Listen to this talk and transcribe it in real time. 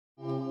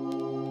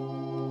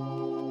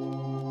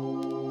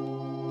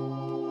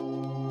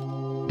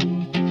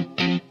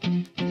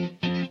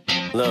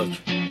Look,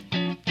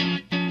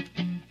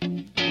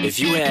 if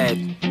you had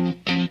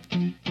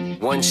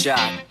one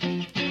shot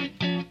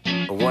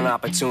or one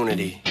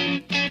opportunity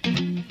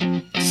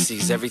to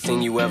seize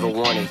everything you ever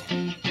wanted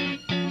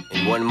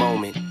in one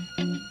moment,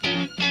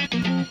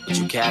 would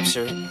you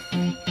capture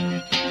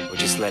it or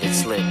just let it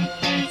slip?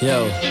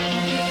 Yo.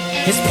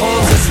 His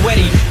palms are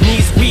sweaty,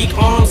 knees weak,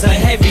 arms are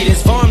heavy.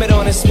 There's vomit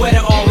on his sweater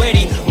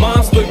already.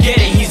 Mom's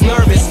spaghetti, he's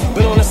nervous,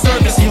 but on the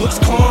surface he looks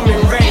calm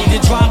and ready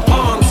to drop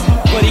bombs.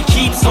 But he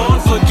keeps on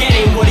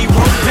forgetting what he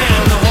wrote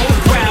down. The whole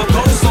crowd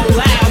goes so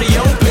loud, he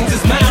opens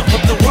his mouth,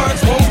 but the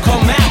words won't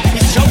come out.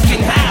 He's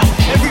choking how?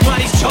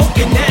 Everybody's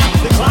choking now.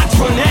 The clock's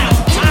run out,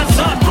 time's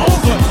up,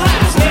 over.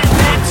 Snap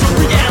back to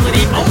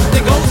reality. Oh,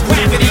 there goes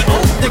gravity. Oh,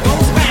 there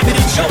goes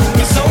gravity. Choke,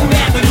 he's so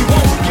mad, but he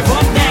won't give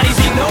up. That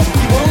is he know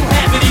he won't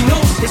have it. He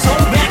knows his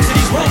whole back to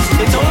these ropes.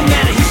 It don't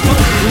matter, he's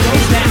close. He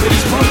knows that, but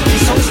he's broke.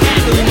 He's so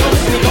sad, but he knows.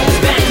 And he goes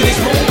back to his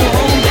mobile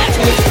home. That's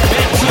when it's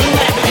back to the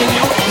lab again,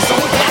 yo. He's so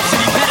bad, so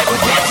he better go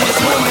back to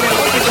this moment and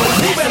hope it goes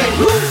next and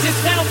lose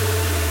himself.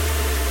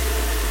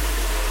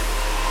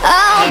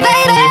 Oh,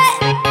 baby,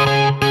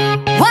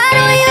 why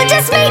don't you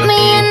just meet me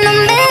in the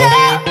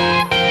middle?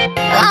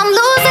 I'm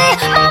losing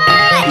my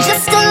mind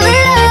just a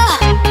little.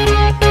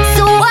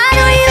 So why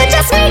don't you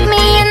just meet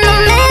me in the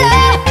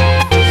middle?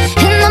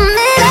 In the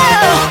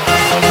middle.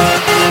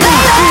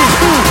 Baby,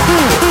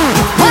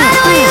 why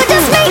don't you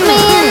just meet me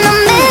in the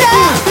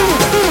middle?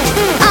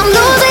 I'm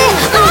losing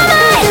my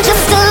mind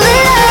just a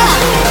little.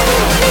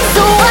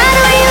 So why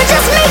don't you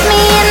just meet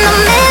me in the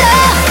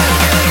middle?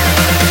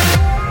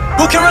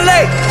 Who can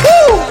relate?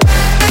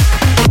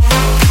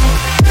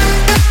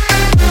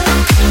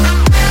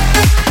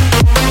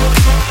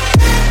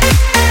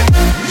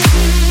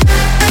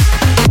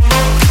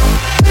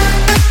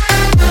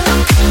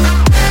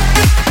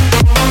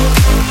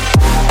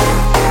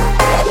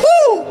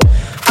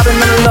 I've been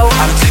running low,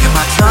 I've been taking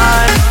my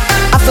time.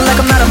 I feel like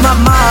I'm out of my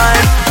mind.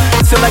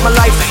 Feel like my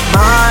life ain't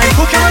mine.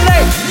 Who can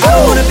relate? I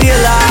don't wanna be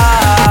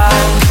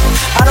alive.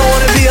 I don't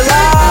wanna be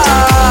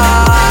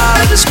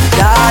alive. I just wanna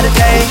die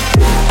today.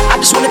 I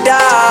just wanna die.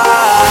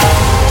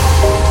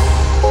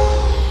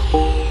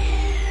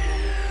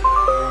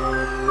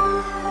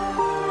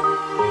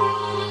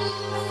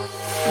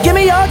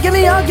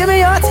 Give me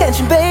your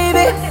attention,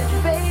 baby.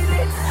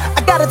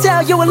 I gotta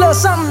tell you a little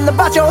something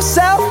about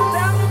yourself.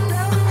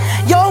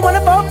 You're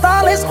wonderful,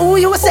 flawless, ooh,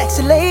 you a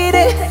sexy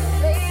lady.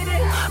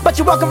 But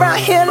you walk around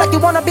here like you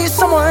wanna be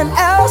someone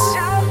else.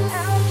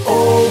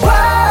 Oh, whoa.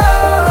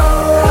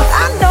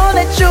 I know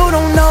that you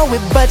don't know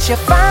it, but you're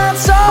fine,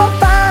 so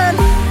fine.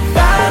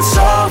 Fine,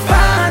 so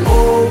fine.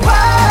 Oh,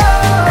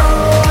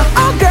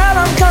 whoa. Oh, girl,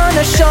 I'm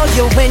gonna show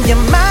you when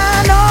you're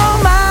mine, oh,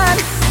 mine.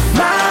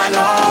 Mine,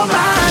 oh,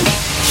 mine.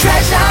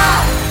 Treasure,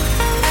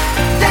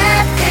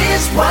 that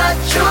is what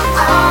you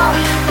are.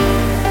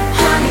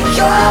 Honey,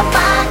 you're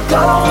my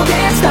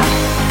golden star.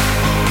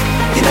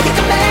 You know you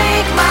can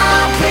make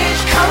my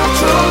wish come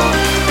true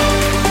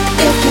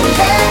if you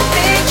let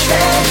me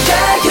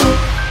treasure you.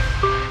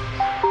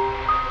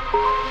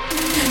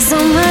 So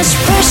much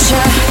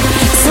pressure,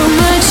 so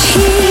much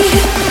heat,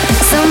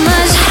 so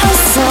much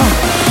hustle,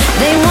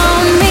 they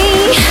want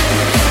me.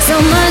 So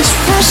much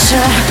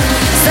pressure,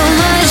 so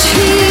much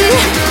heat,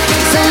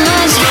 so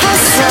much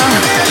hustle.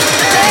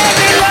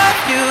 Baby, love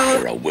you.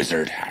 You're a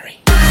wizard, Harry.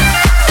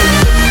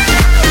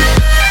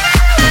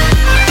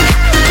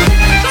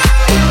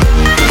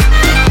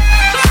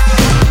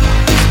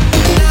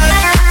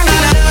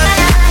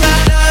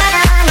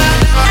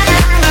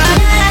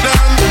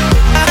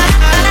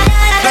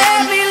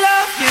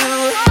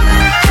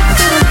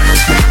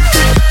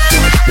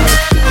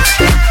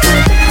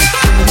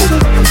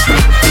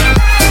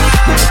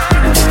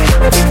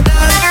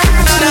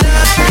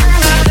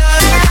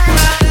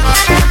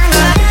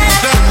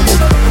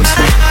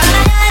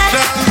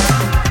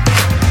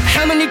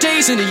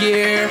 In a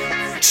year,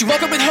 she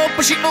woke up with hope,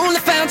 but she only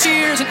found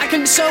tears. And I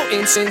can be so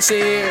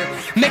insincere,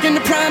 making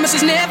the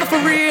promises never for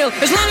real.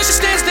 As long as she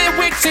stands there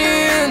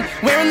waiting,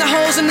 wearing the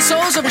holes in the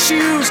soles of her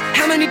shoes.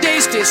 How many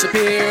days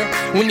disappear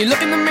when you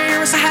look in the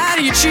mirror? So how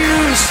do you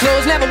choose?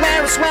 Clothes never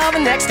wear as well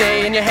the next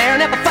day, and your hair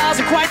never falls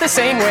in quite the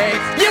same way.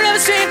 You never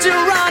seem to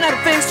run out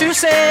of things to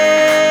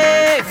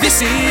say.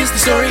 This is the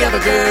story of a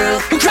girl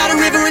who cried a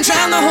river and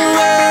drowned the whole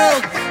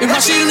world. And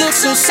while she looks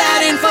so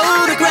sad in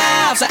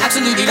photographs, I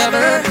absolutely love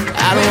her.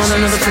 I don't want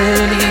another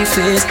pretty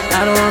face.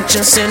 I don't want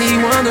just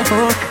anyone to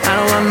hold. I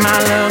don't want my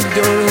love to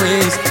go to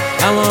waste.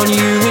 I want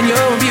you and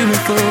you're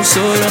beautiful, so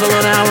you're the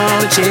one I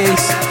wanna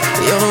chase.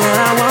 You're the one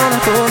I wanna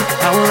hold.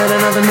 I won't let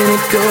another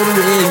minute go to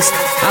waste.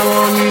 I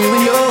want you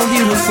and you're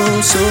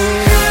beautiful, so.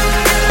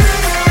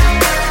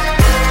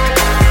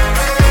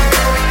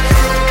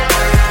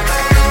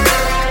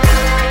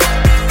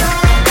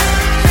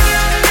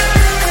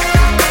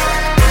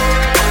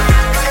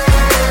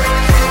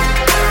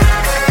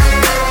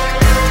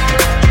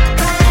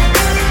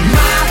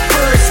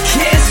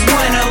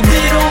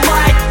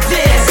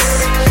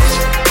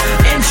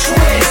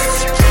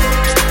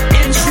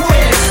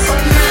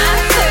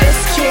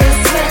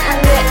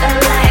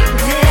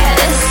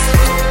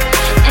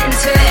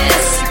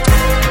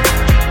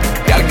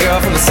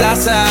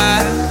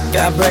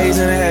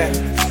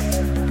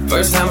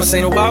 First time I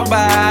seen her walk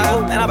by,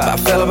 man, I about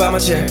fell about my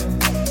chair.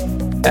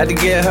 Had to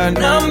get her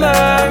number,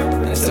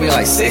 and it took me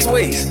like 6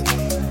 weeks.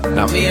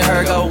 Now me and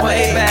her go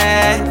way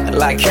back,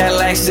 like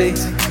Cadillac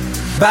 6.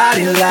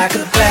 Body like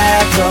a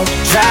black hole,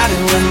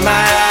 driving with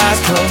my eyes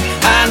closed.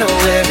 I know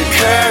every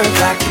curve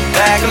like the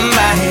back of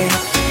my hand.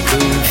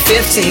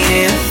 15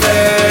 and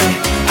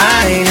 30,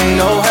 I ain't in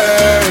no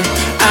hurry.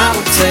 I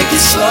will take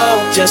it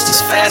slow, just as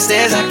fast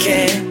as I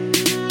can.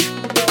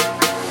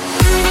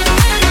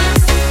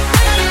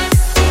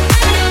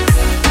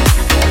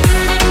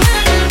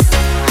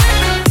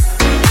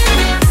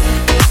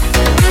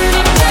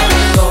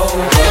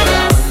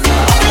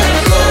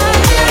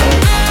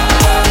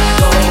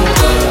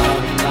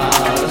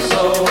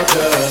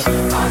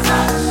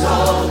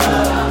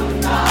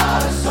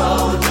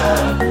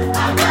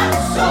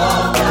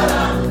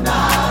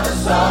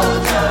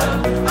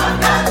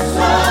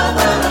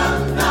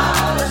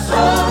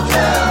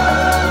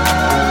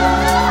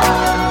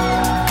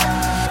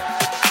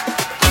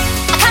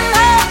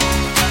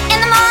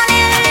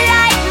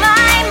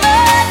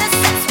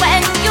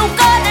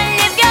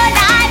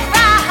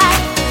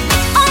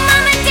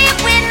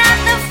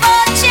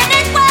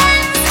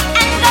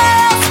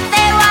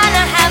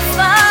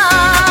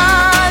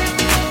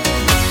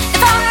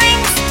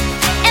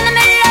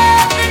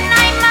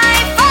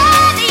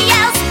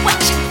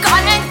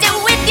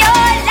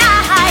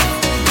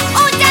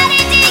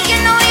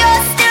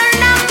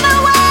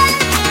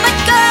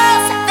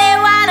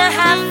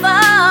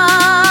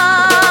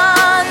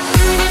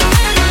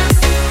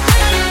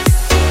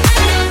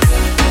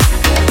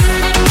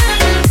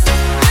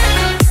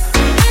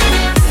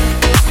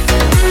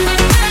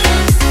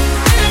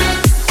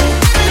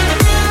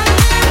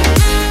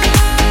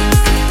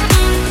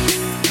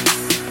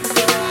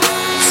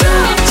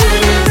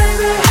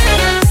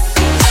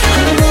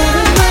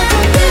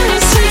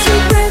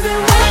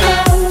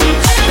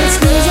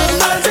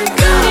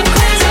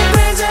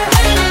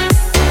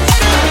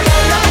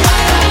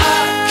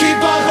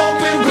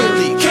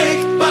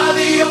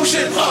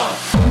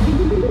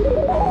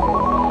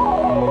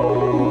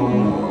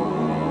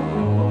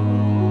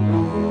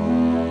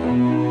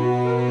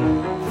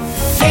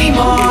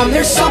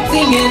 There's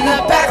something in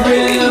the back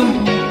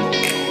room.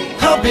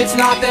 Hope it's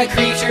not the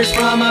creatures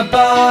from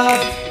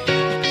above.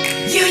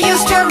 You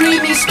used to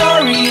read me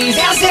stories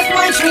as if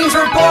my dreams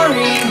were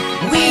boring.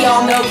 We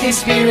all know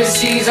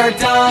conspiracies are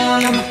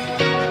dumb.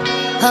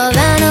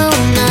 Havana,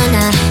 ooh, na,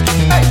 na.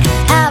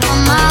 Half of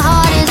my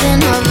heart is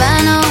in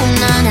Havana, ooh,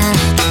 na, na.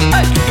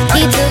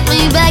 He took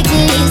me back to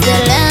East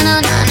Atlanta,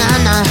 na, na,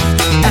 na.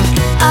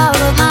 All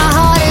of my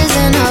heart is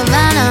in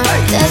Havana.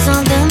 There's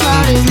something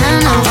about his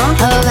nana.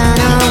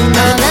 Havana, ooh,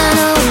 na, na.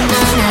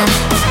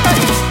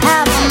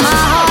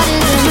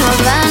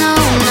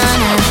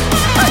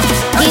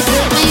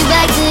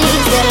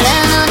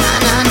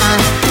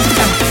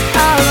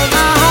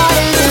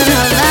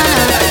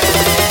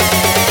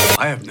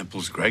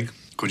 Greg,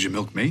 could you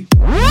milk me?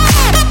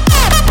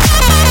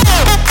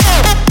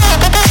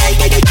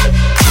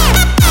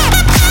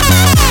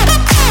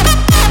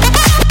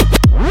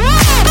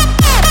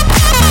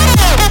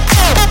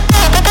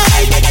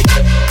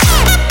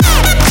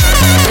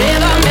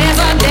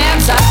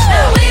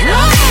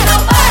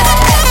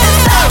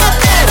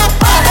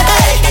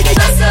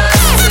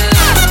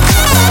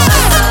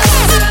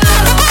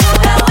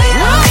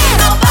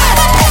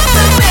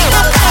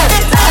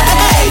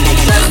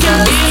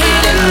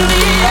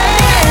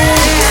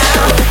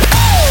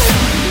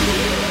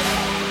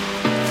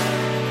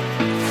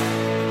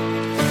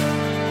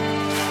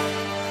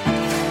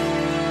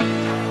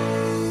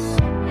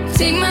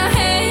 Take my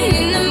hand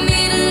in the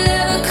middle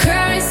of a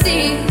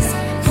crisis.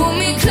 Pull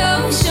me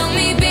close, show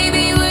me,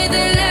 baby, where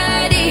the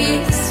light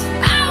is.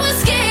 I was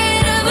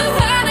scared of a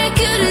heart I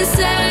couldn't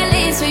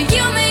silence, but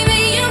you made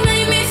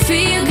me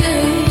feel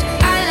good.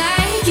 I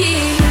like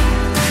it.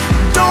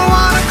 Don't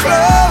wanna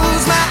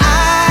close my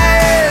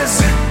eyes.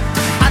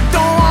 I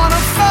don't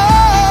wanna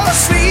fall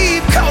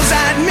asleep, 'cause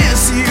I'd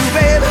miss you,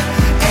 baby.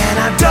 And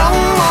I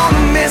don't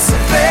wanna miss a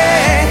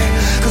thing,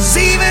 'cause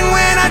even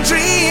when I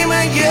dream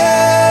of you,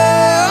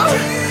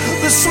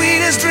 the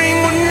sweetest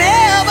dream would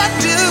never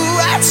do.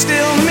 I'd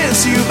still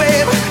miss you,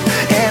 baby,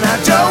 and I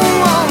don't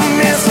wanna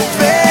miss a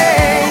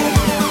thing.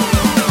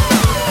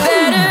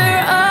 Better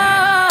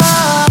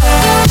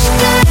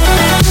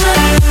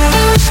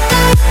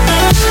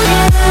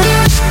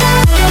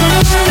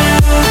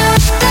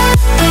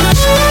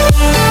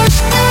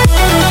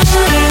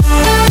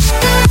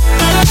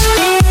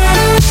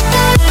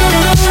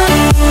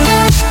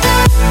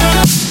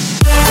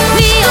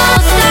we all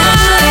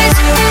stars,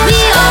 we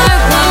are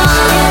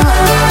one.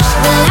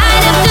 The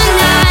light of the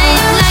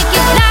night, like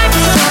a black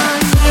sun.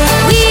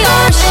 We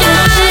all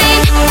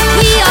shine,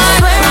 we are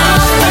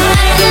proud,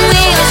 and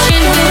we are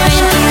shimmering.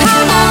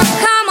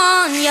 Come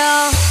on,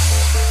 y'all.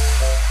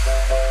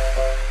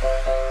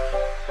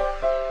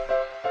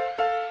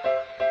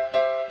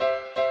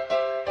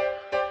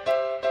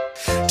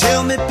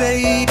 Tell me,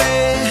 baby,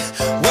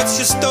 what's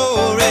your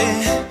story?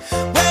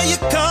 Where you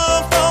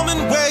come from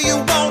and where you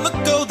wanna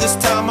go this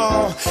time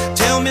on.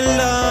 Tell me,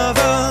 love,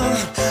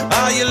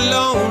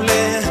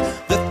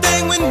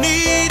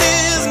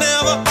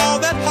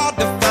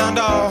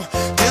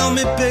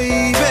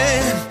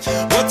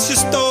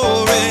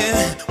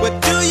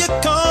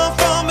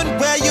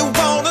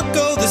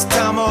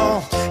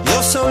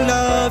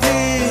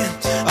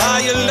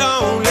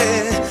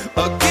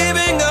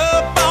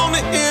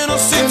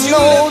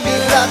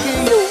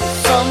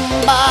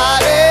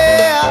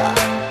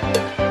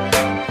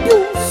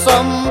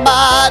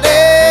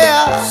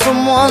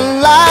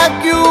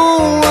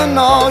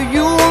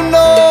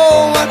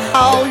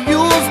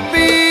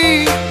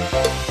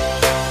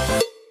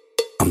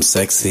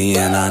 sexy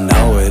and I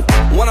know it.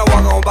 When I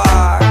walk on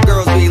by,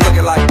 girls be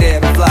looking like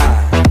Debbie Fly.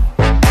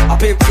 I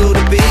pimp to the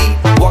beat,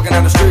 walking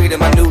down the street in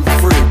my new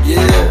freak,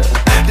 yeah.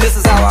 This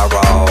is how I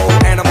roll,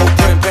 animal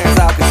print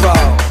pants out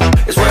control.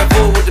 It's Red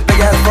Bull with the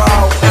big ass bra,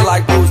 and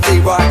like Bruce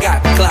Lee, I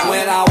got the clout.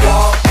 When I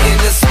walk in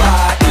the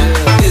spot,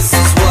 this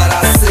is what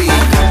I see.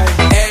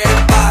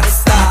 Everybody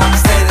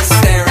stops and is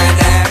staring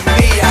at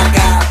me. I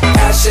got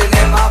passion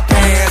in my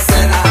pants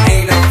and I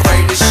ain't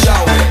afraid to show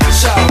it,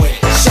 show it,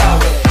 show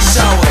it,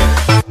 show it.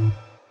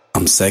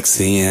 I'm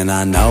sexy and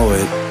I know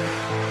it.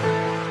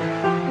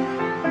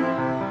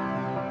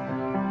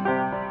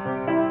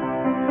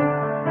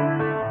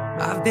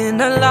 I've been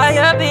a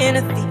liar, been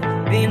a thief,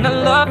 been a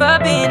lover,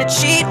 been a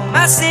cheat.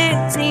 My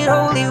sins need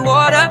holy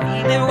water,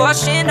 been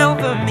washing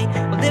over me.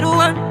 Well, little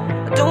one,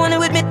 I don't want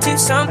to admit to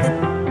something.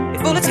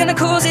 If all it's gonna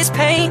cause is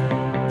pain,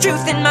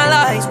 truth in my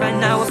lies right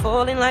now are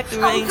falling like the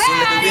rain. So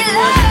let me little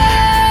one.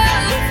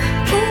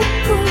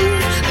 Ooh,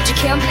 but you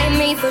can't blame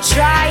me for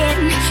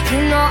trying.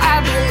 You know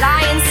I'd be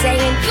lying,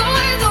 saying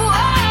you're the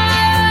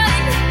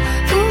one.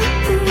 Ooh,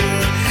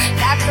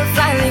 that could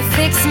finally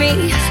fix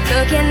me.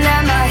 Looking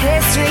at my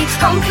history,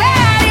 I'm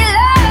bad in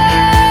love.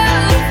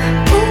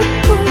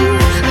 Ooh,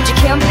 but you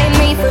can't blame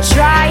me for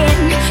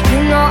trying.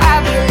 You know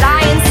I'd be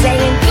lying,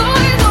 saying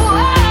you're the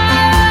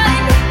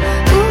one.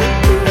 Ooh,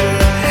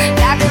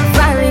 that could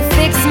finally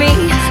fix me.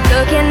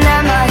 Looking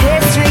at my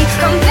history,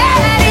 I'm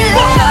bad in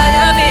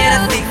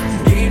love.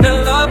 Been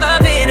a lover,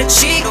 been a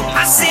cheat.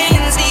 My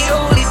sins need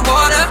holy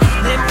water,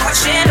 been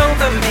washing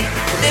over me.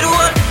 Little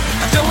one,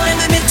 I don't want to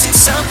admit to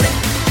something.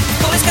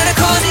 All it's gonna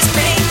cause is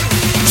pain.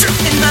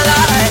 Truth in my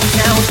life,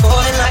 now I'm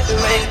falling like the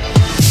rain.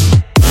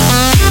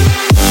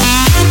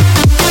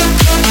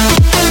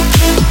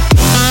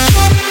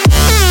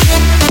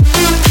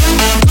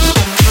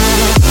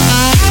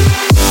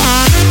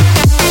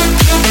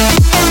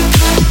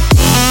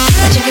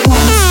 I check it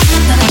once,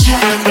 then I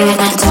check it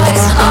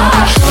twice.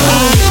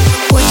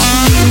 What you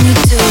need me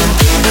do?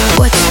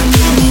 What you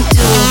need me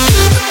do?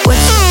 What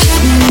you just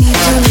need me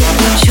do?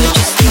 What you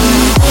just need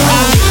me do?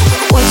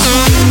 What you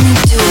need me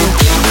do?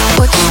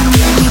 What you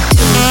need me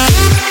do?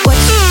 What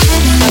you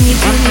just need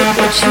me do?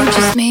 What you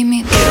just made me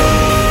do?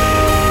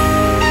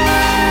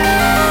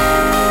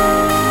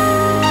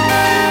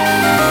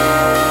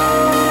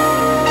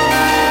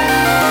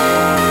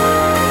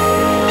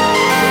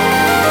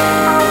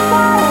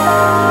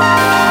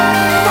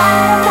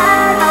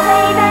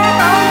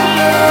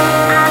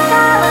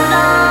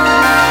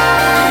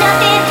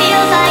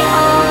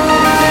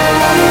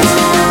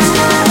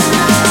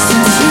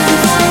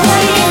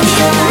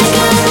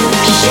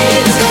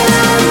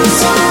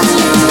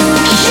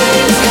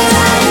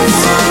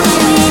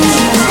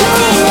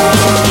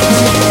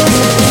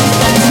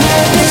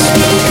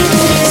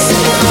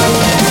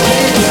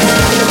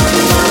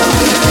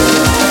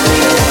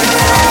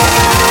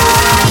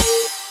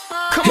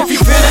 If you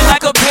feeling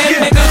like a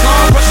pimp, nigga,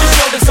 gon' brush your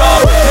shoulders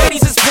off.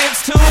 Ladies is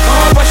pimps too,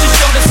 gon' brush your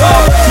shoulders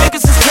off.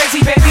 Niggas is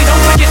crazy, baby,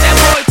 don't forget that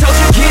boy told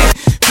you get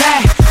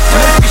back.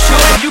 Turn up your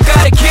shoulder, you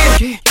gotta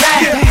get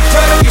back.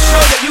 Turn up your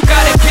shoulder, you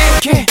gotta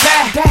get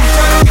back. Turn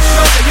up your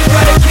shoulder, you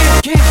gotta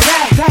get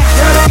back.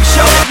 Turn up your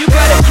shoulder, you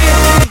gotta get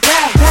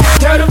back.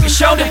 Turn up your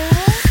shoulder.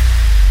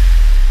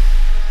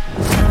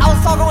 I was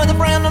talking with a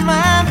friend of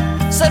mine,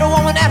 said a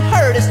woman that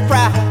hurt his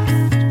pride.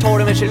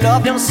 Told him that she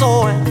loved him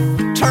so, and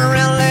turn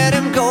around and let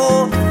him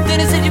go. Then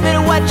he said you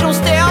better watch your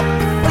step,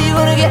 or you're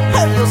gonna get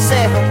hurt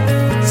yourself.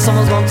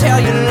 Someone's gonna tell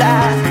you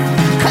lies,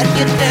 cut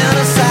you down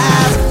to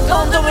size.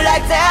 Don't do me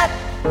like that,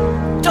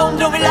 don't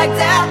do me like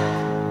that.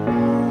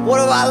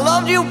 What if I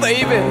loved you,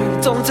 baby?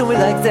 Don't do me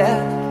like that.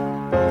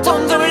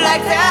 Don't do me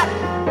like that,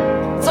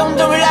 don't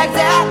do me like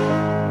that.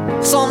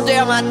 Someday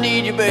I might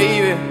need you,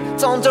 baby.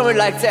 Don't do me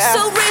like that.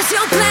 So raise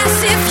your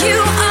glass if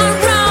you are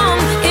wrong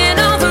in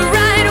all the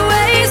right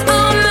ways.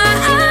 All my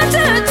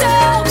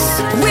underdogs,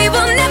 we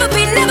will never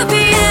be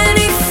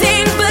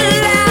anything but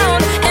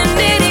loud and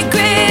nitty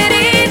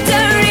gritty,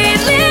 dirty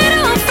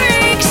little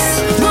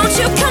freaks. Won't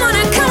you come on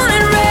and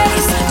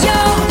raise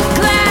your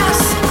glass?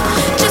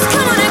 Just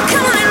come on and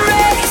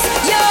raise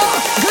your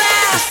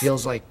glass.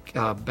 Feels like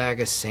a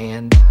bag of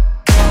sand.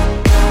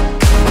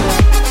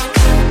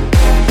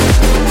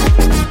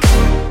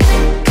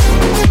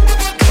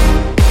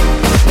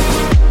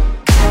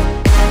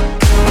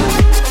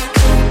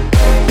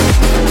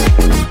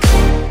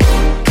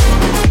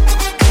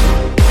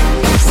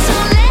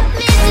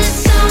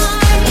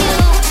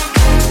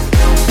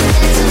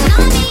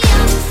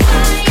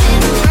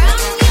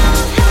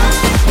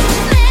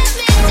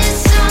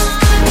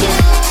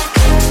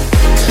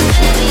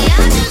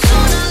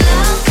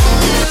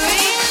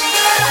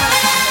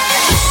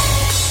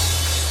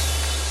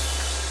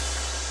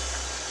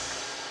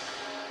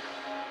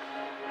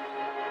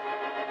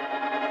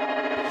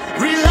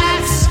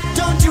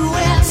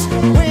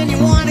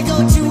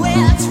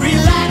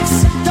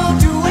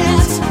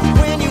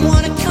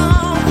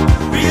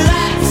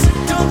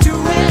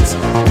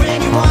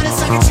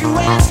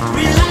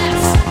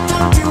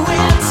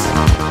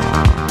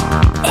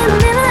 In the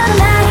middle of the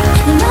night,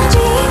 in my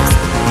dreams,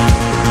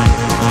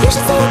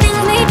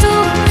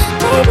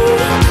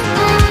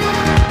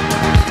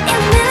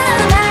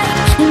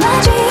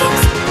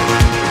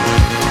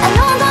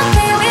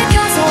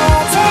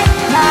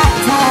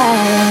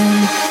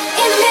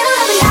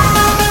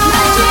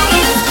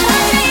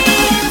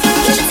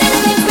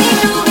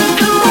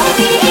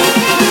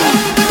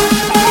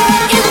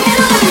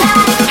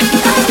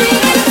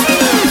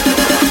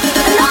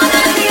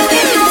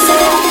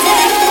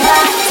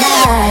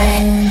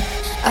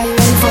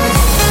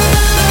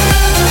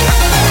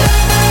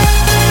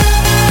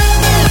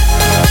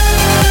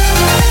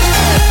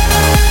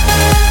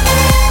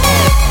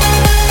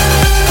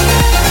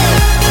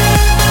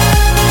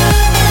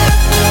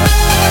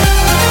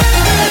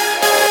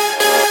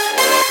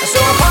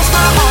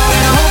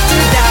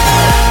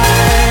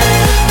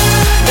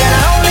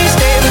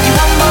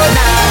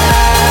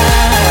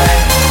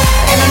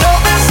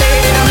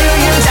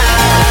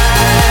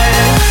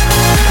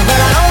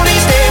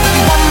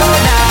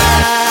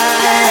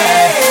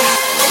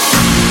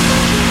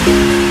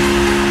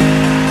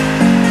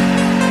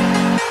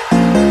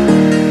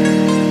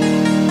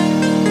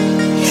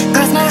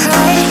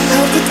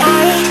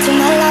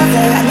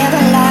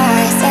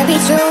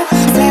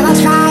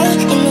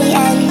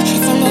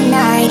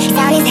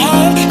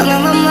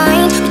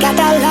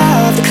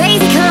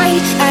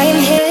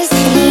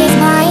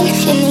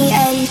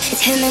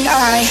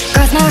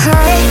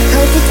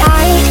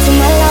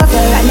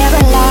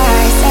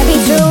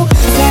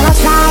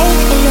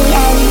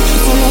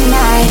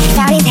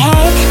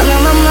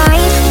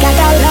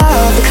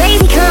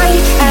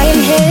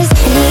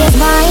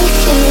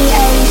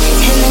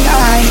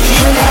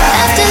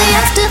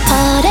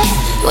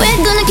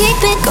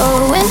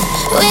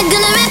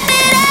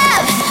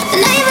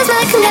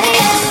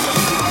 calculated.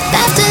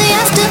 After the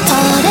after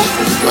party,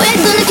 we're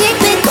gonna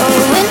keep it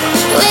going.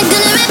 We're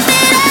gonna rip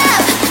it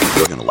up.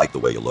 You're gonna like the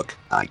way you look.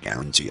 I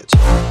guarantee it.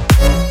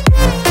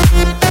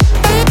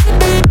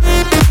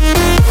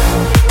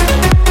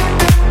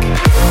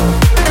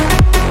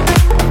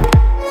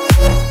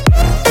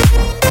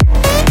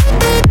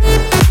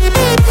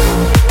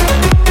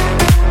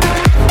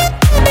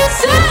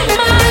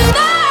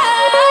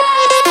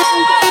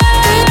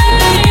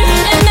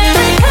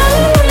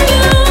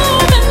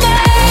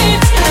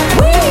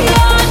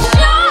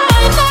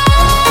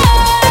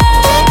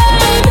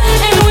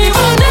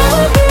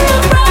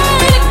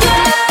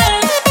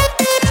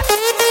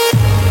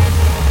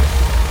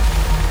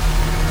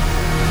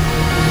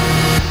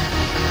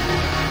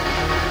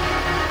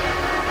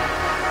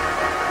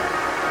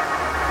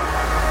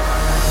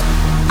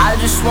 I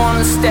just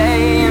wanna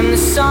stay in the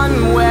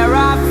sun where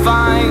I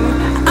find.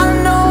 I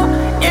know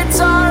it's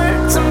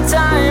hard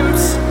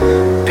sometimes.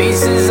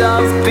 Pieces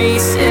of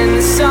peace in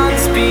the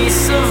sun's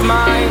peace of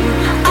mind.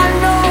 I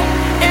know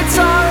it's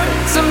hard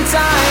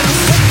sometimes.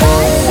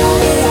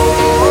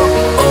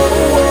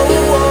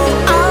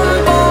 I'm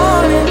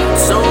bored,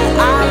 so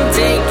I'm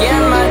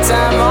taking my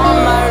time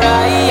on my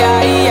ride.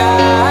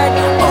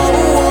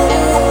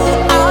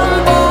 I'm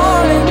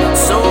bored,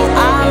 so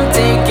I'm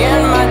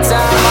taking my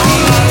time on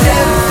my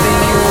ride.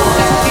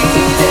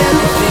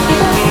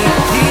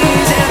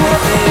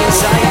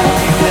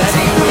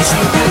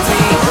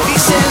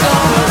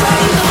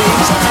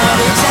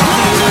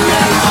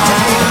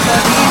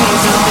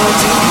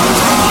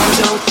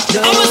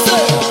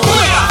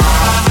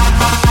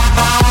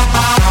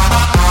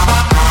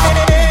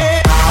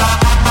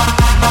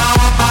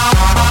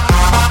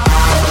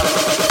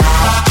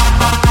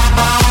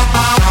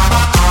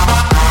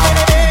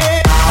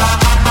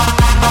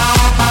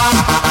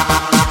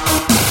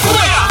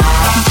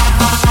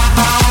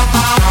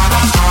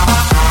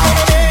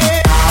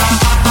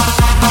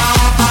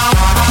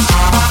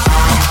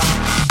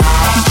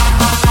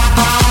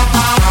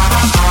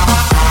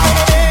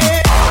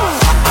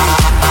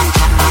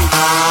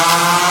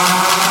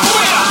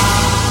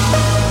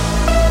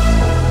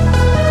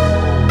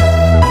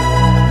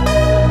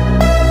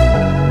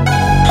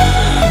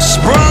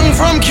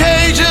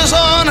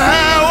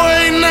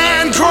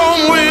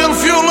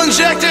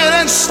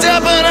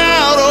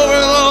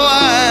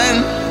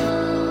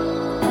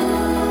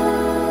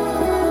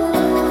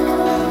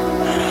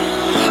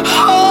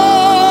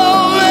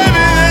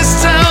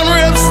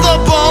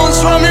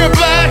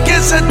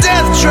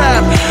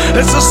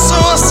 It's a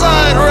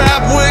suicide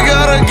rap, we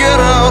gotta get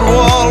out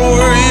while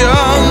we're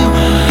young.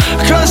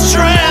 'Cause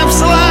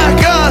tramps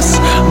like us,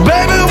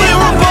 baby, we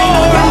were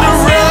born to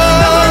run.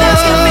 No one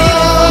else can be the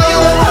one you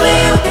want, only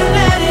you can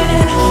let it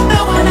in.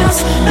 No one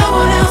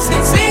else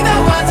can speak the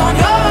words on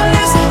your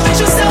lips. Put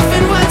yourself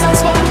in words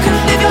unspoken.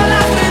 Live your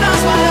life with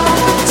us while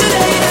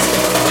today is.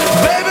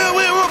 Baby,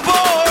 we were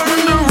born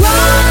to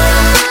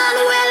Run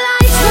where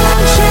lights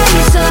won't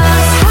chase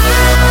us.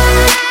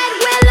 Hide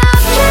where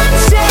love can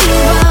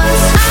save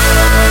us.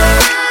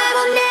 I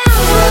will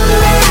never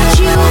let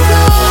you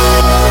go.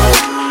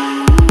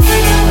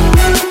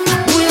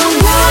 We'll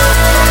run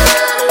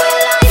where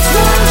lights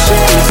won't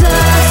chase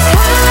us.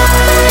 Hide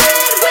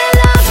where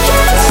love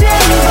can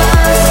save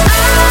us.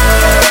 I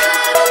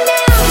will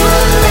never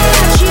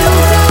let you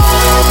go.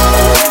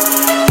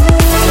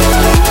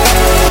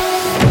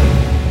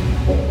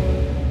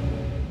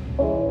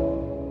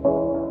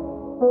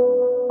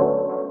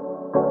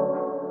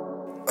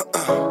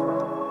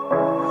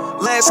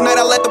 Last night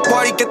I let the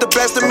party get the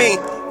best of me.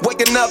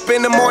 Waking up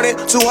in the morning,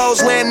 2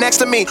 hoes laying next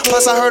to me.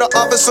 Plus I heard an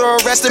officer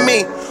arrested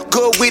me.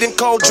 Good weed and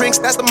cold drinks,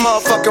 that's the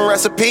motherfucking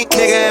recipe.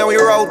 Nigga, and we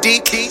roll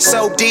deep,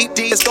 so deep.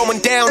 It's going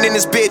down in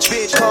this bitch.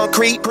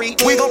 Concrete,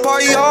 we gon'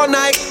 party all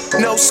night.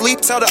 No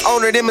sleep, tell the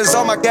owner them is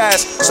all my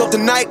guys. So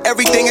tonight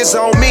everything is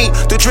on me,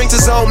 the drinks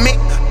is on me.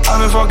 I've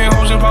been fucking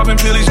hoes and popping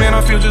pillies, man,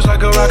 I feel just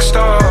like a rock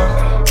star.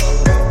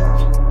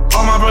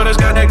 All my brothers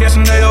got that gas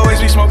and they always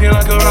be smoking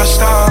like a rock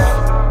star.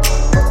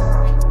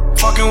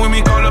 Fucking with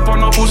me, call up on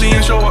no Uzi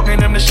and show up in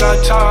them the shot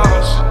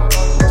toss.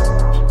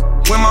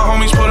 When my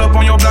homies pull up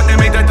on your block, they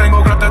make that thing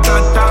go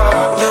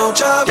grata-ta-ta. No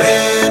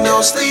jobbing,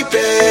 no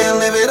sleeping,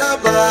 live it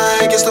up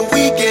like it's the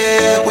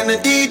weekend. When the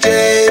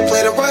DJ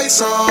play the right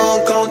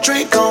song, gon'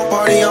 drink, gon'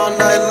 party all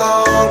night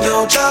long.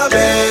 No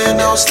jobbing,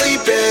 no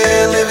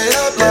sleeping, live it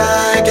up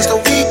like it's the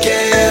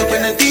weekend.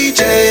 When the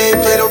DJ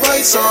play the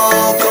right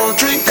song, gon'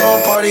 drink,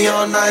 gon' party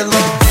all night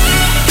long.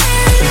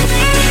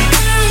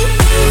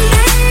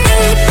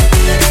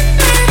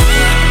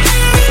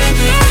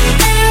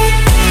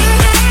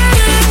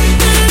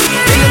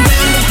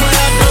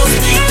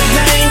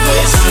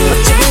 But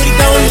your booty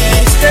don't let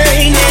it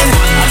strain in.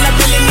 All I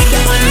really need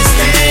to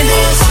understand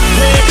is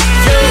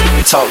when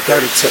you talk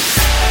dirty to me.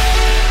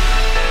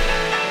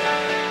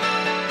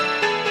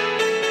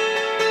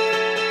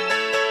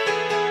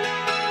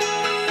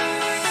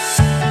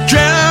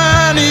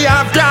 Johnny,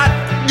 I've got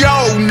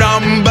your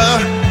number.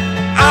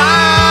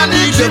 I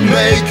need to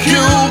make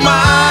you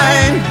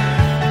mine.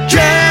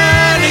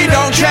 Jenny,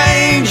 don't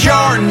change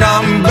your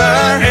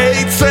number.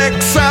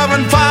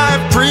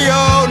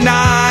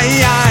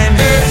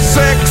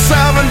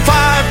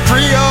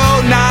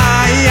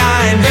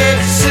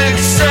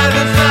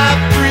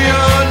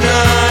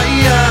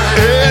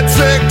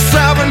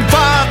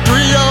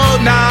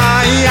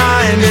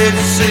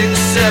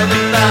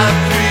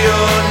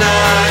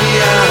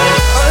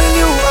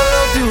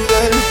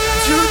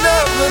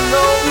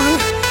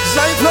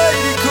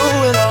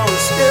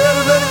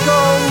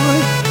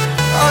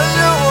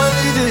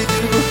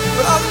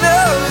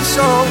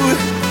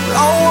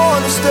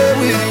 stay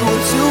with you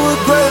until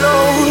we're great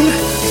old.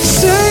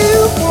 Say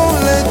you won't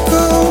let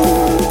go.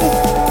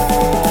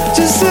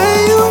 Just say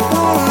you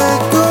won't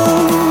let go.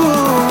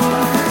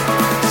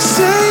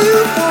 Say you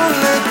won't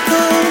let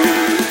go.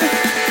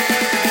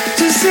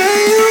 Just say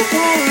you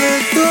won't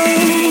let go.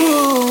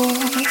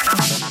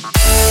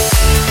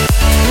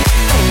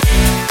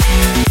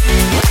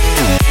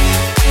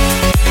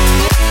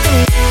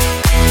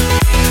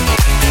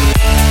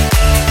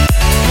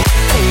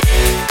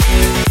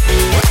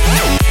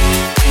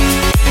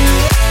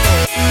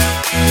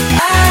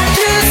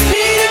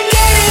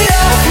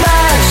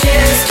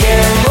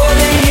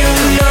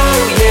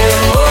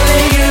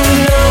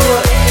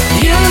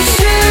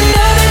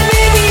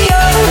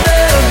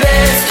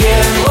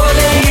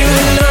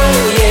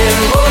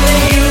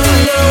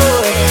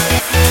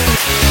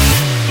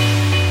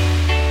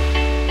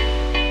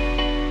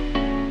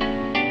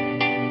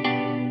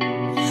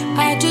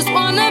 I just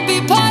wanna be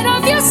part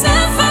of your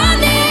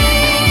symphony.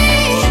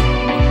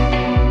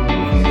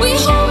 We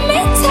hold me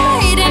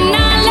tight and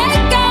not let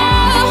go.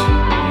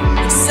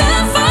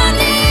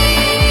 Symphony,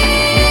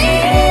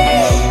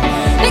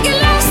 making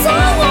love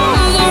song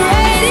on the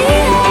radio.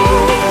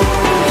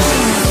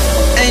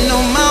 Ain't no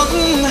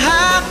mountain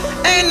high,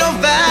 ain't no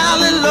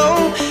valley low,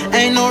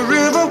 ain't no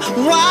river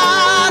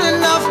wide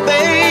enough,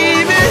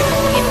 baby.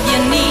 If you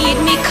need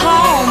me,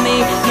 call me.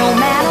 No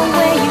matter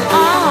where you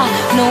are,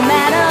 no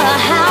matter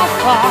how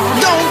far.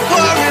 Don't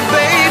worry,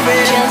 baby.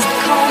 Just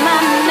call my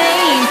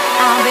name.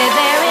 I'll be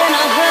there in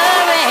a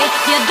hurry.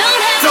 You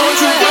don't have Don't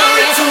to you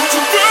worry, don't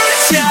you worry,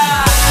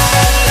 child.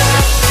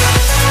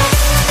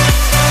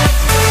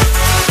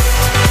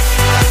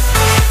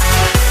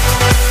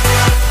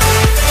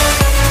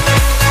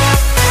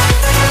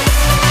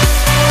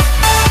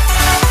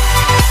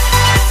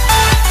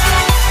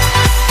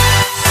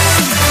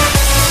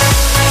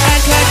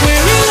 Act like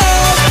we're in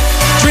love,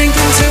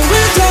 drinking till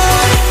we're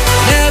done,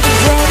 never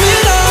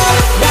growing up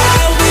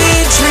while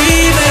we're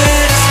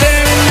dreaming,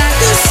 staring at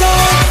the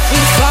sun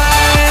with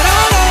fire in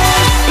our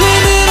lungs,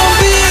 living on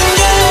being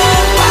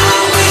young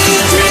while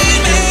we're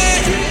dreaming.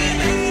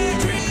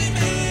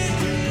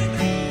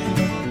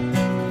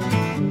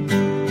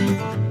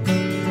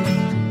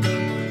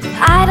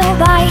 I don't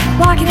like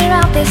walking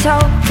around this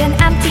open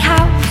empty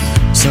house.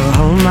 So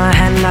hold my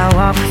hand, I'll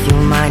walk with you,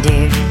 my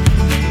dear.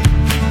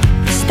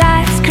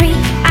 Stars scream,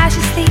 I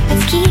should sleep,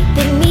 it's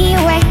keeping me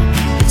awake.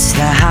 It's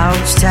the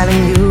house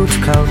telling you to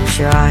close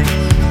your eyes.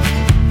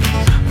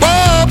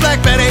 Whoa,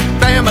 Black Betty,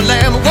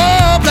 bam-a-lam.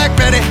 Whoa, Black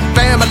Betty,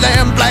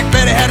 bam-a-lam. Black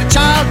Betty had a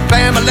child,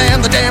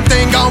 bam-a-lam. The damn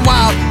thing gone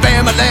wild,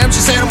 bam-a-lam. She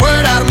said a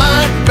word out of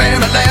mine,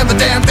 bam-a-lam. The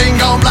damn thing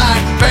gone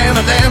blind,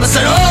 bam-a-lam. I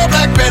said, oh,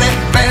 Black Betty,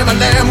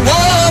 bam-a-lam.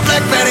 Whoa,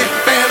 Black Betty,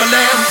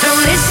 bam-a-lam.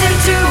 Don't listen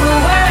to a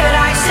word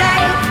I say.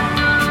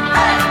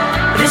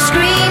 The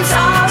screams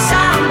all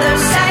sound the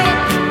same.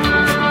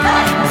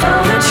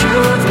 Though the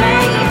truth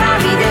may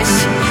vary, this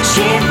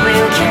ship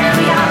will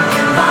carry our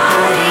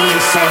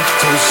bodies safe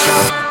to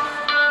shore.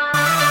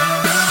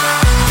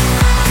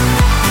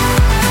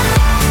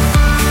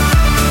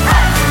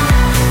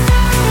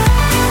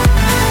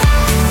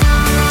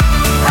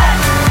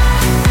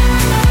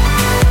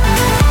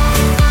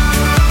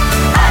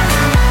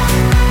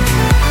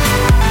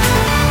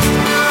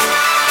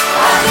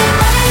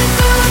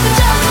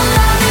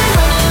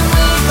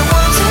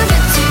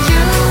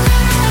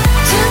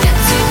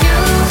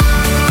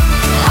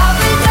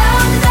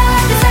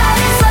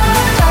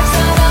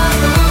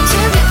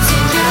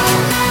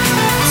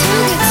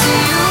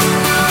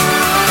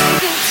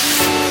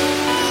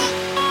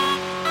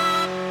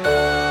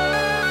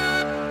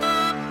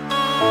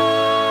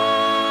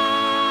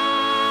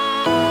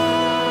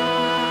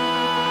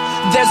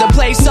 There's a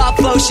place off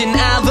Ocean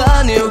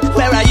Avenue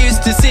where I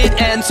used to sit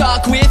and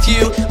talk with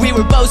you. We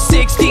were both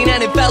 16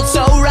 and it felt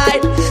so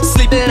right.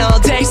 Sleeping all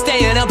day,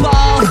 staying up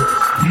all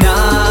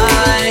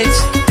night.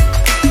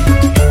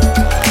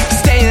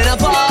 Staying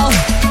up all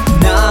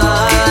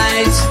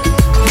night.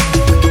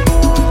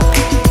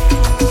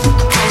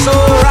 So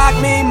rock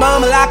me,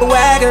 mama, like a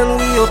wagon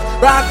wheel.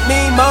 Rock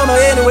me, mama,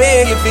 any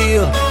way you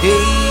feel.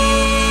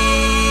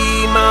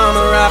 Hey,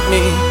 mama, rock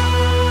me.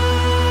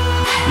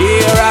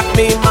 Yeah, rock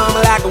me, mama,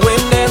 like the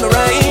wind and the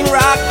rain.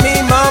 Rock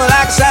me, mama,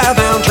 like a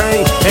southbound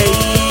train. Hey,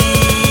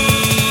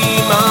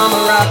 mama,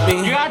 rock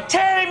me. You are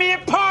tearing me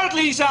apart,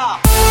 Lisa.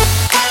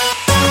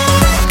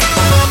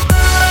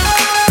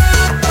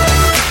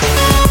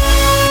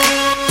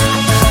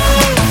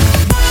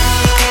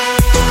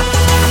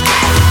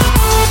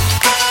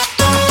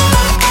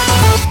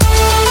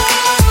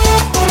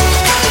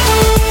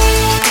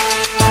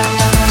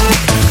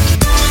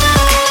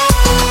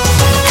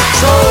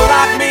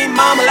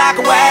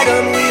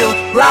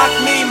 Rock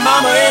me,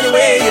 mama, any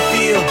way you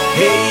feel.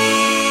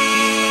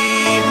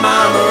 Hey,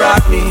 mama,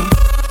 rock me.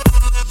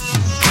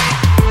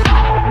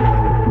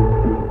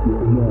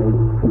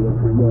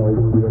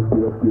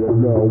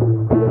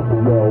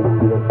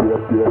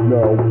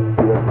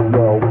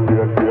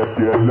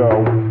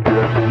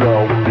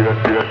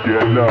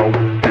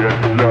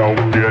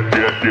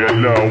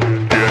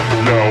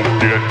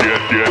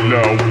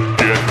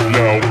 No.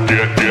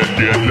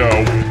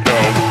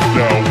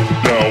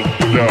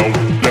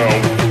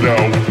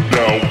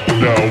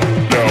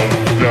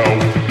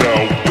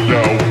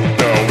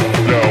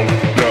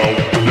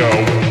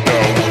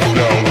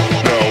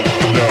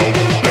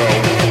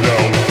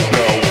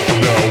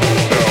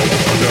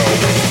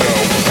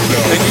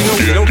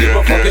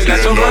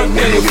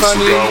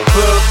 Funny in the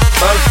club,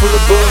 bottle full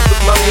of buzz.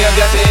 Look, mommy, I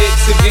got the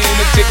X again,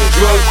 the taking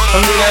drugs.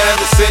 I'm into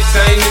having sex,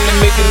 I ain't into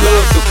making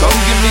love. So come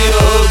give me a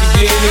hug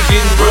again and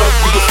getting rough.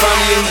 You can find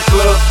me in the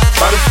club,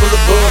 bottle full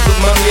of buzz. Look,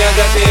 mommy, I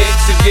got the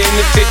X again,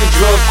 the taking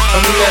drugs.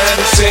 I'm into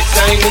having sex,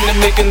 I ain't into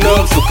making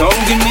love. So come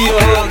give me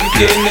a hug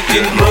again and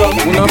getting rough.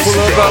 When I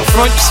pull up out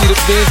front, you see the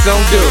Benz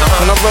on dub.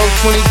 When I roll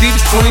 20 deep,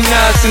 it's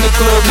 29s in the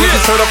club.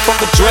 Niggas heard I fuck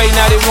with Dre,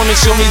 now they wanna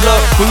show me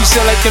love. When we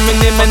sell like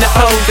Eminem and the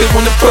O's, they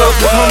wanna pub.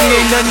 But homie,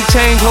 ain't nothing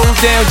changed, hold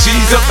down,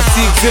 G's up. I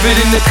see exhibit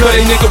in the cut,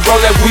 and nigga roll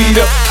that weed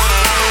up.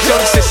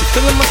 Shorty said she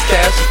feelin' my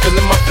style, she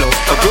feelin' my flow.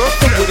 A girl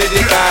from with it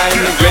is high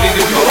and ready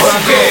to go.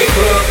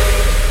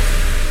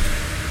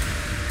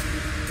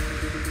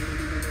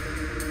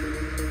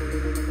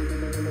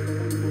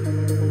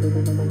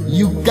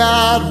 You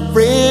got a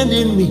friend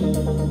in me.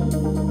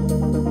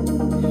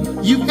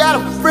 You got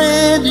a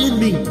friend in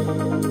me.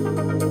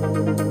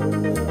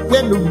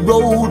 When the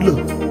road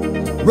looks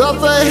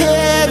rough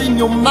ahead and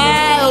you're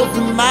miles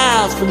and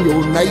miles from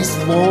your nice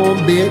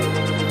warm bed,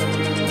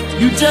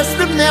 you just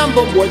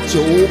remember what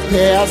your old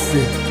past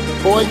said.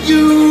 Boy,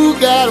 you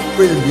got a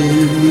friend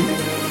in me.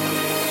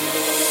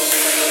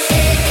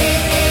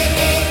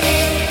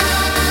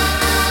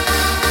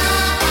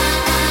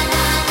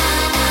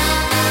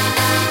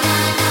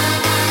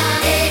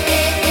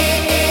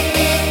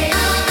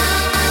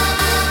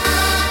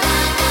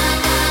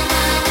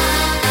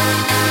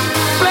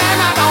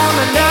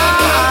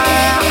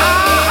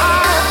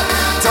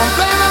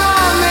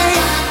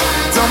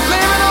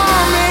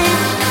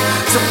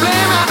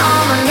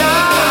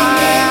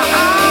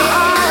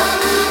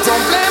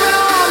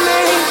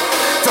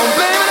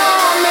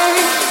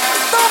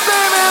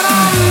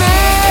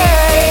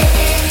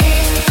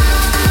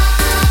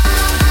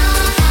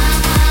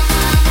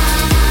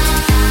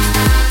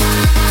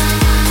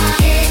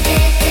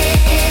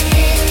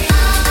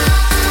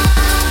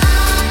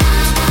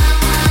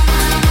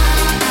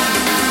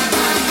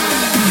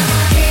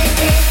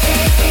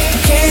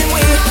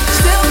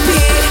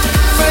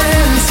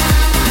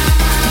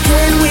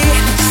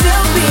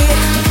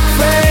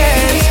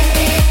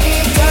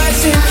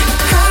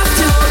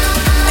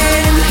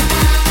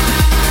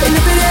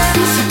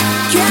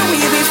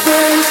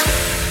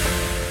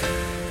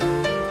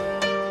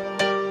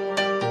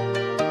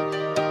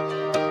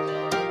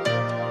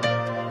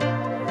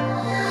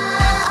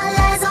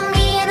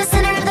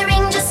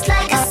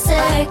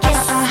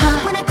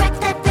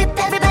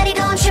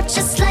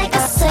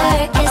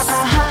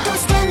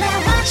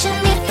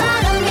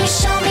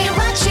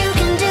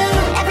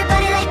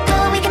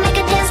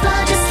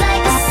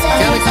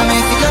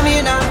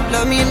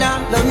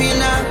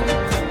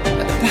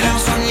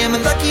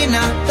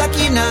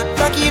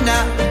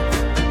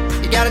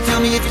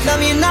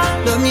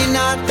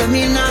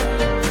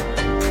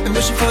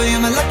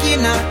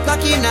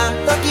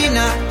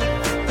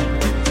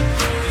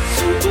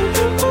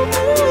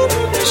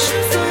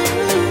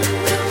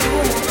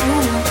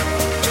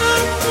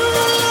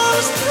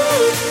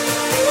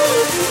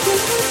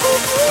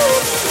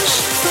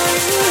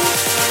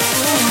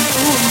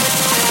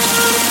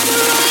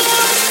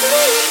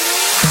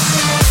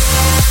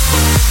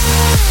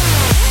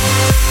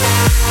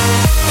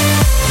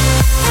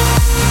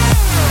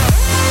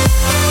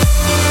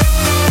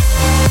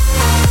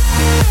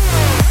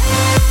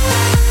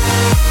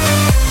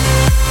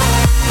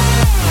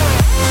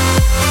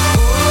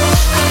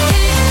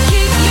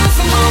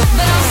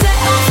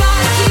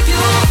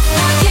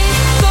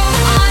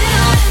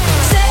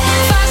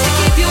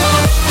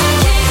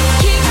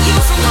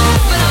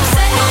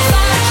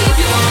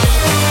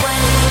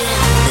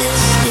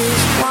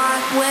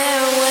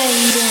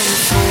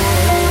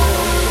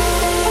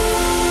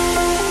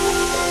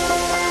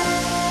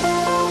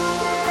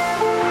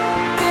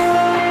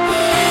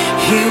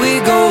 Here we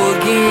go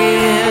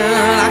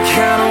again. I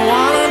kinda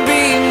wanna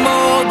be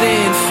more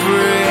than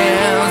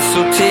friends, so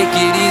take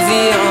it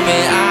easy on me.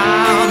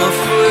 I'm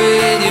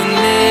afraid you're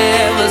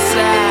never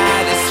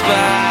satisfied.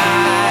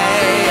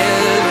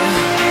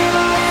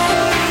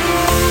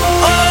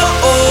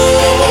 Oh,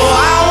 oh,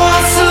 I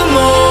want some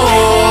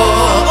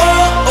more.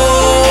 Oh,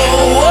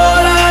 oh,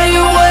 what are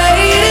you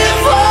waiting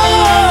for?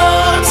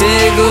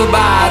 Say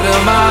goodbye to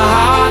my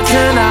heart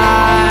tonight.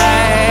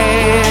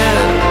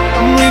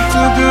 I'm way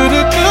too good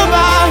at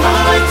goodbye.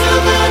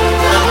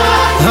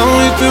 I'm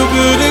way too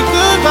good at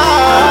goodbye.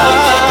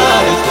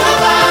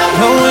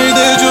 I'm way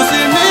that you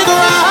see me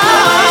cry.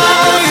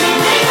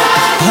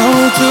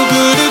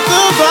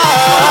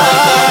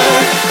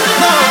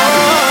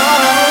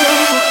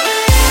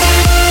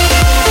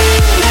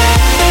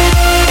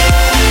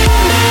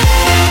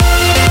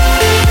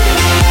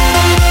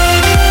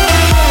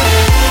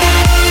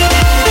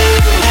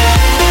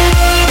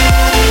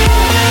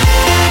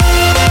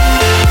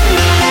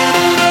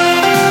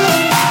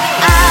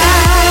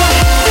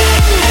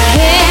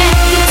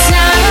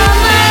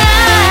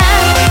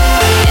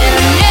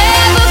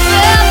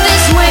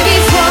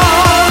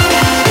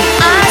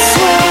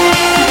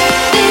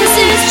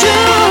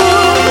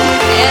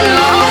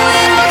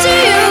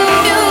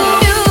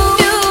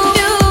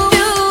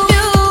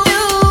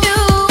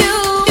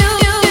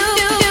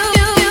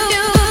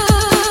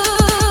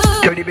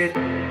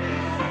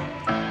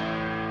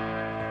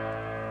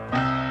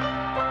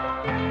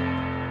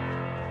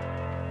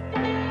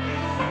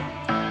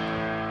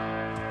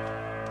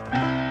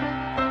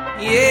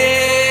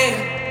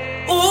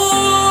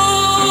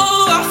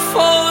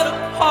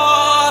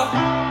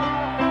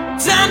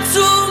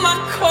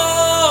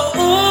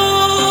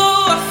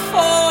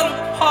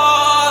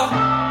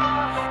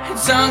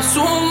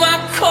 to my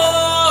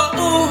core.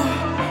 Ooh,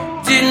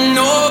 didn't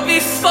know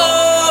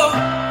before.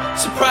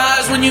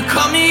 Surprised when you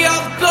cut me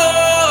off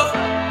guard.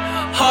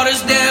 Hard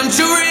as damn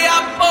jewelry I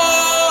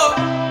bought.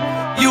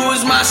 You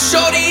was my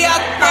shorty I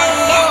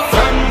thought.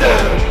 Thunder,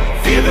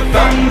 feel the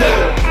thunder.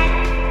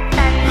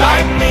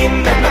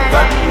 Lightning and the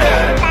thunder.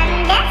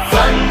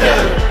 Thunder,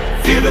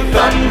 feel the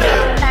thunder.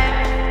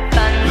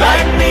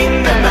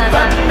 Lightning and the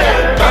thunder.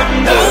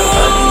 Thunder,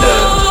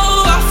 thunder.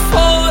 Ooh, I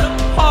fought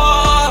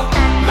apart.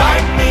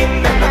 Lightning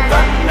and the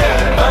thunder.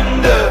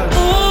 Thunder.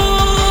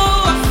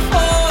 Ooh, I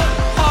fought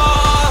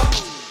apart.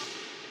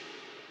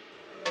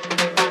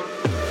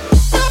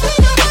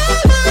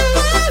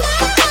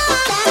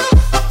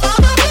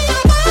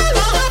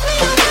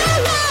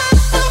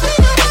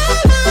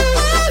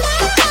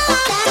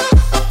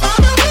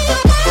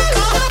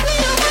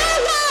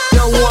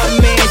 No one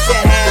man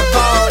should have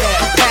all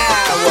that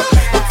power.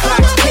 The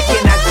clock's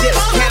ticking, I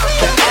just count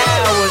the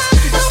hours.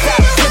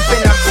 Stop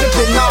tripping, I'm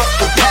tripping off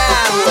the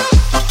power.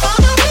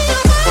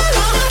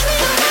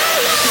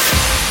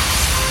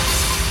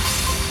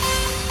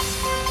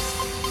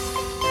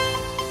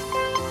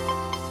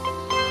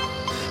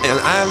 And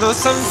I know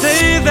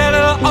someday that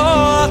it'll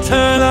all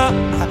turn up.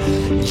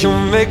 You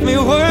make me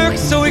work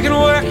so we can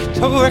work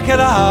to work it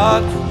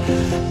out.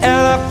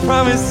 And I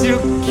promise you,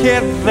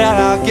 kid, that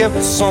I'll give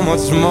so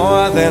much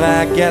more than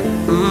I get.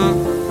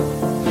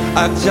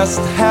 I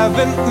just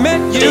haven't met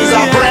you She's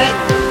a yet. brick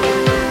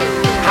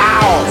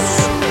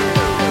house.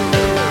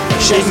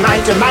 She's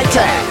mighty,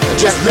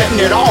 just letting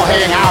it all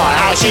hang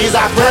out. She's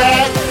a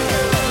brick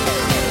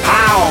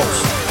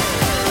house.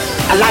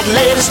 I like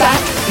lady stack,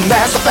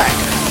 that's a fact.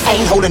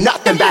 Ain't holding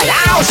nothing back.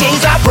 Ow,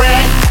 she's a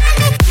brick.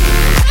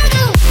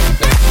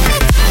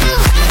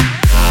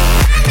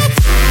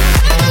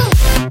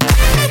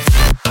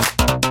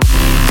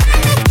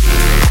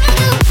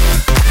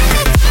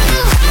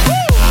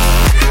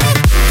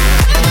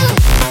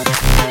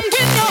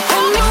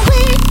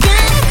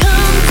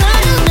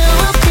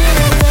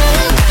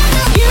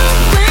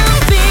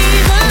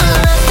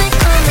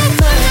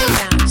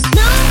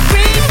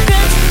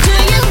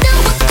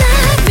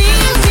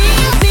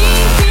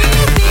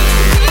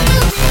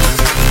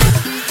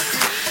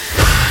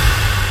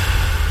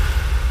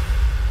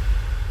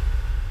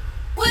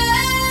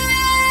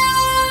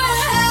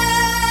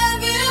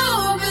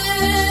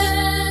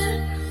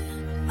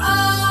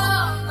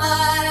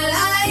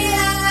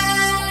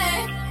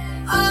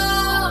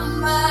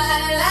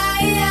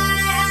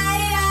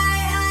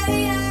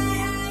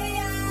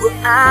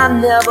 I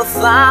never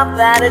thought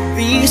that it'd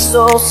be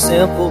so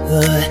simple,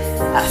 but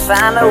I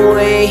found a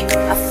way,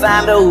 I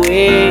found a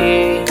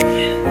way.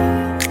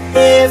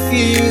 If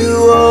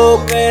you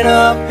open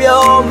up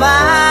your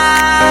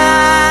mind,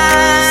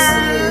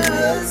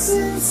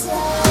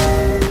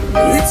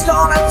 it's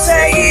gonna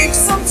take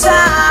some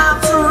time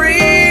to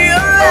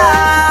realize.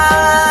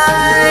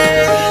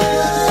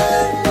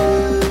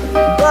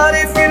 But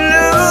if you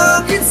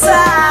look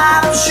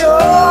inside, I'm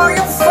sure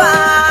you'll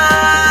find.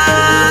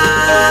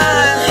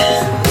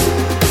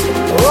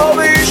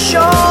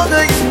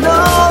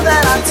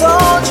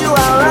 Told you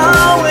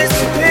I'll always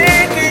be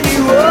picking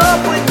you up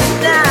with me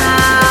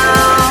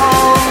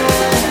now.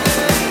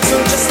 So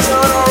just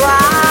turn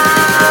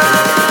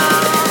around.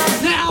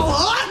 Now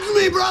hug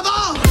me, brother.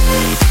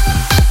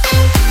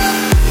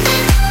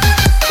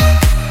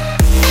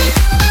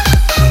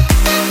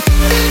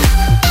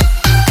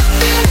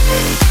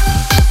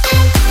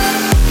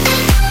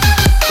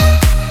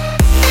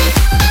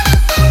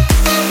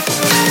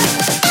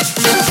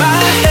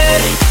 My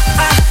head,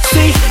 I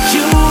see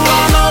you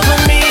all over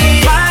me.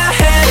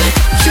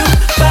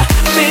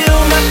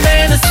 Feel my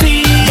fantasy.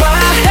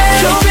 My head,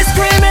 you'll be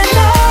screaming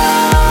no.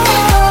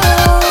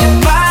 In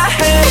my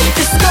head,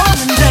 it's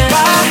going down.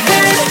 My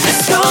head,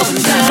 it's going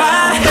down.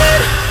 My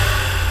head.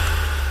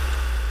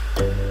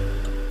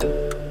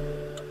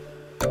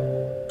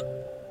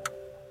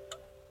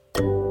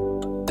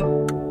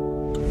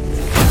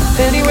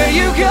 Anywhere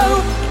you go,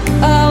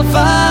 I'll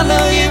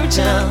follow you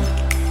down.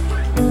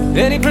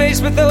 Any place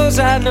but those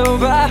I know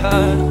by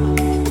heart.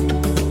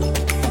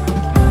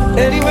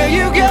 Anywhere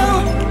you go,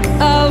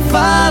 I'll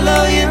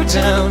follow you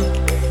down.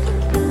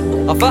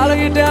 I'll follow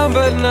you down,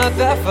 but not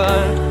that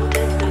far.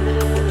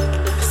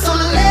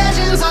 Some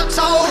legends are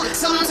told,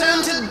 some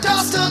turn to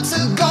dust or to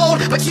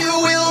gold, but you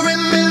will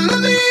remember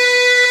me.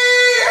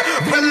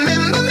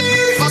 Remember me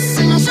for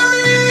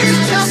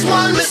centuries. Just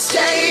one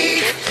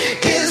mistake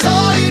is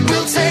all it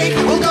will take.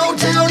 We'll go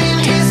down in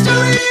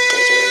history.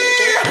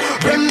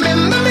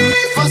 Remember me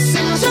for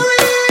centuries.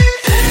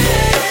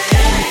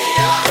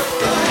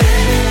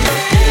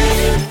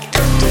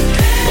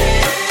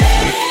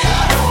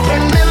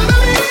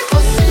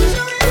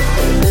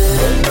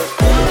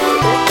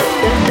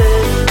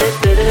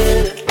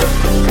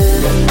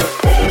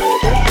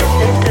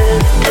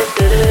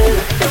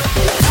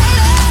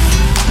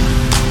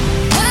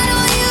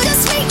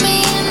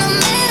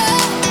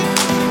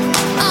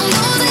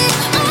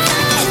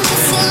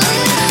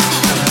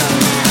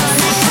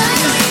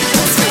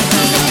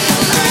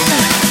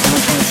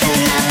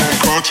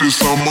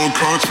 conscious, I'm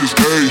unconscious,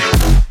 hey.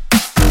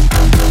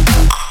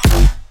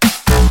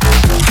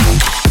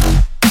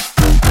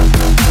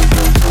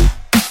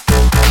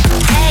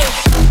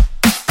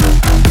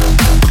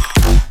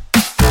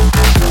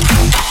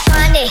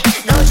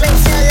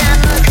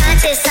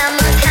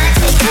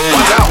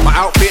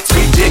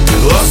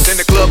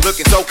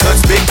 Looking so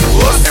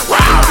conspicuous and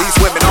wow, these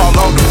women all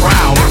on the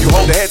prowl. If you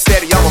hold the head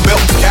steady, I'ma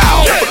milk the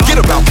cow. Forget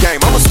about game,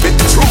 I'ma spit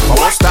the truth. I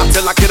won't stop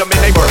till I get them in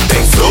their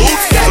birthday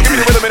suits. So give me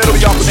the rhythm and it'll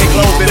be off with their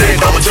clothes and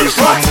then over to the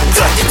front.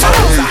 Touch your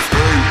toes.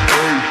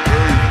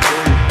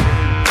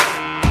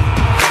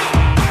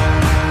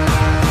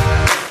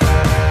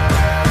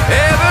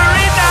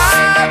 Every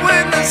night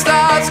when the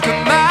stars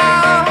come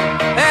out,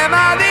 am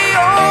I the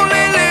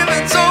only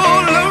living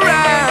soul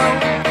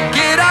around?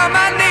 Get on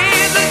my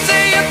knees and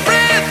say a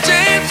prayer,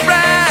 James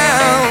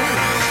Brown.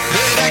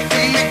 That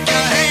can make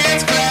your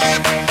hands clap.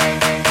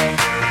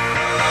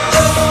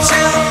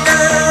 Uptown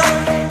girl,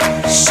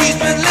 she's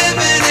been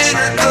living in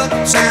her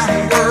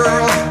uptown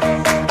world.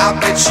 I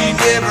bet she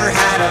never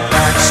had a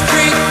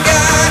backstreet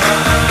guy.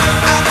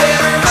 I bet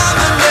her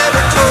mama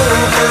never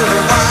told her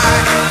why.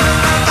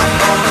 I'm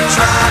gonna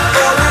try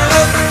for her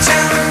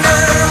uptown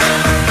girl.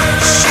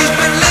 She's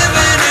been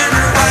living in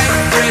her white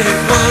bread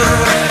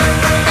world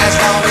as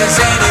long as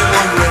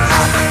anyone would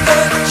have a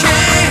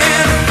can.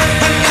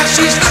 And now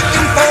she's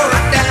looking for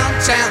a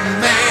downtown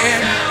man.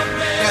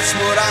 That's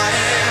what I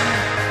am.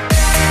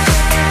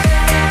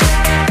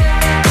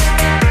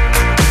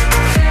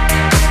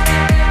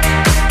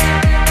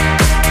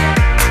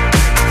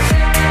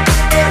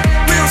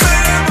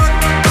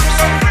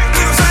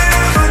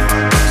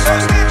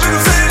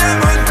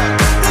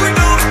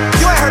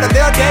 You ain't heard of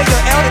Lil Day,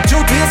 Lil L, the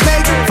Jew, Biz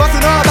Major.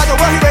 Fussing all about the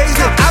world he raised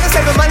in. I've been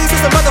saving money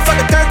since the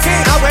motherfucking 13.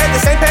 I wear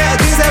the same pair of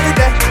jeans every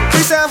day.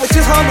 3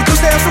 sandwiches home with 2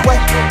 stamps away.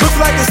 Looks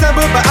like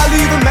December, but I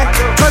leave in May.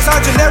 Choice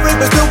are generic,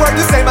 but still work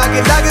the same. I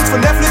get logins for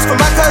Netflix for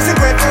my cousin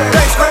Greg.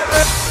 Thanks, Greg.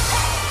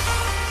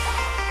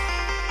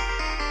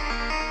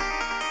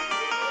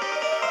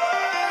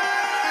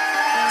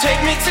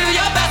 Take me to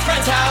your best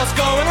friend's house,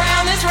 going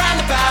round this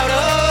roundabout,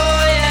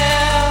 oh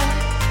yeah.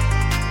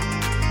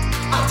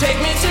 Take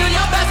me to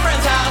your best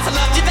friend's house, I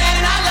loved you then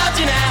and I loved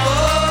you now,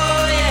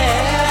 oh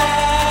yeah.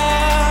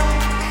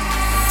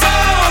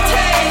 Don't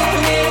take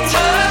me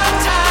tough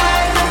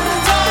time,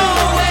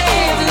 don't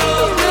wave no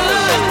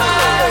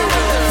goodbye.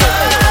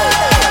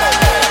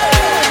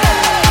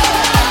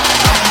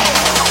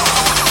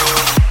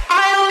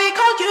 I only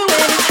called you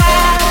when it's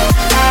high,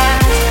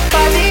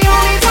 but the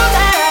only time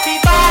that I be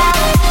by.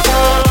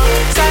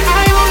 Said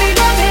I only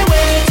love it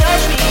when you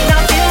touch me,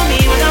 not feel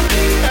me when I'm,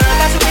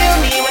 that's a real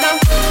me when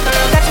I'm,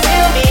 that's a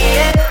real me,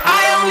 yeah.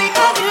 I only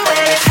call you when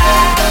it's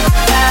high,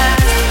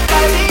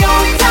 but the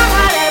only time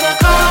I'd ever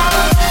call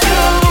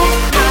you.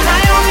 And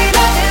I only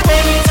love it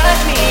when you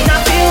touch me,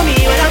 not feel me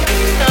when I'm,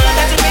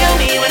 that's a real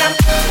me when I'm,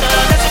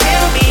 that's a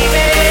real me,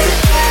 babe.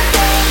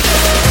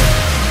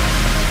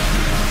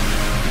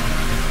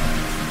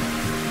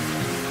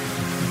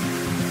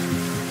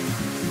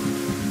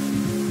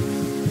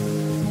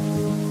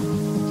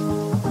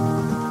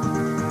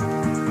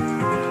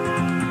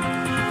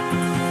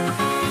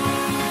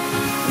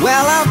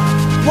 Well, I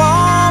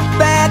won't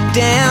back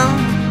down.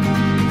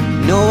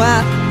 No,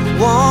 I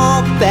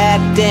won't back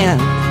down.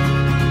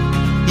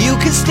 You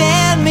can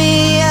stand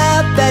me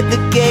up at the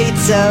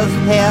gates of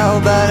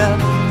hell, but I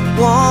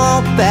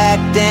won't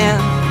back down.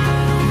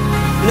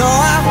 No,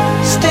 I'll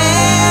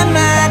stand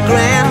my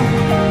ground.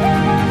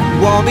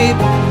 Won't be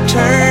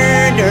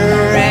turned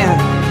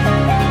around.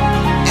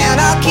 And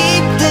I'll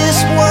keep this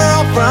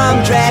world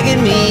from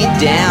dragging me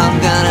down.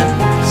 Gonna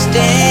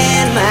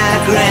stand my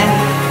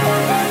ground.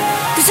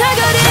 'Cause I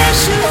got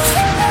issues,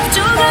 but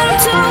you got them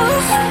too.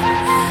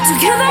 So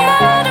give them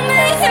all to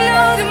me and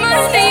I'll give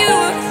mine to you.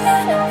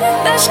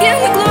 Let's get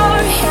the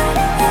glory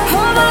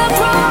of our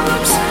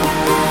problems.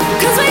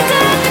 'Cause we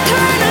got the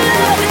kind of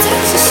love that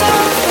takes us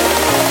all.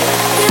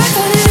 Yeah, I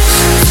got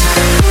issues.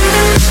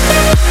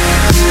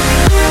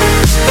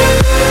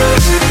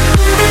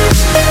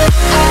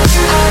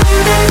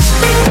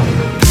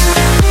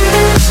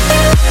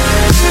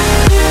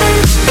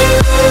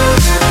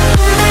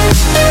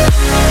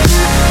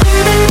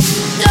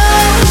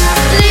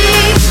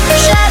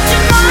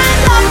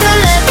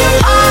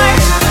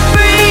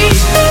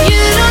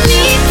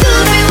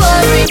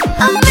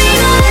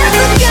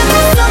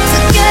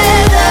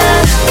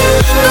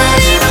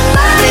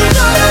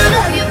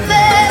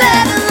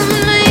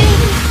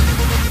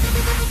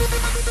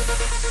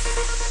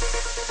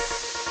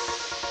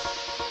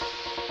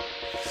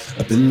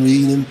 I've been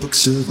reading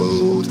books of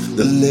old,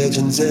 the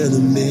legends and the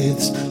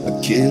myths,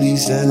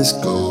 Achilles and his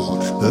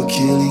gold,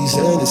 Achilles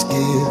and his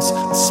gifts,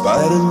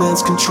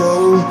 Spider-Man's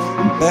control,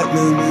 and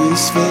Batman with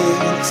his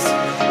fist.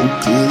 And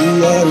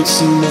clearly I don't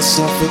see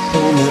myself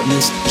upon that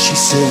list. She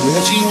said,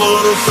 where'd you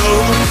wanna go?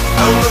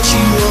 How much you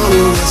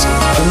wanna risk?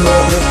 I'm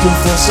not looking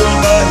for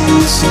somebody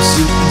with some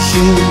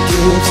superhuman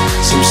gifts,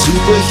 some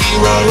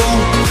superhero,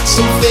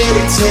 some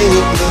fairy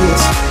tale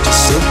bliss.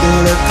 Just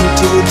something I can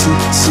turn to,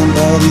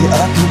 somebody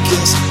I can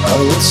kiss. I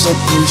want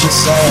something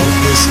just like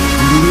this.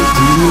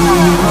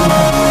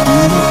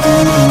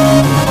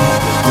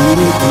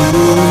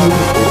 Oh,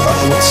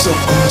 I want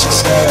something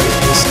just like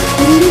this.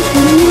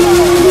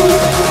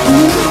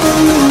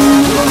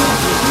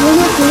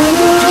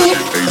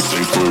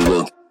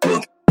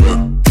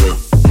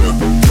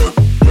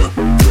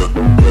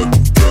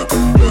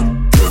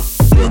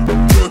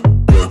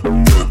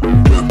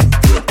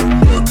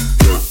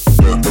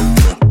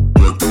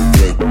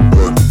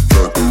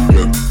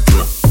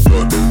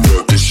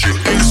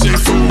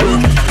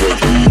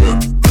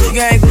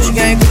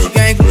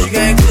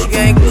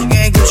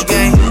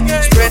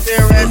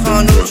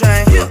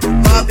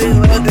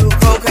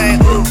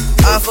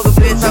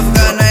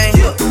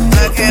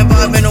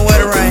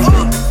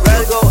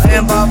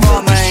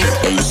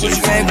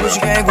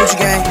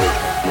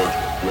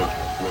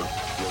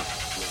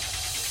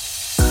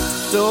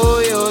 So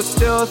you're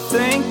still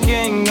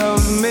thinking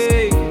of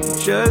me,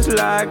 just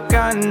like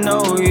I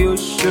know you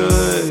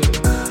should.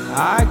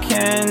 I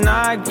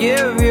cannot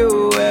give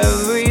you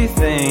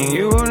everything,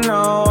 you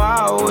know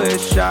I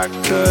wish I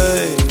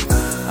could.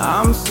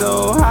 I'm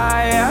so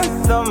high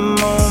at the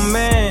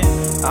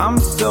moment, I'm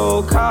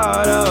so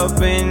caught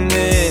up in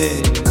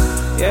it.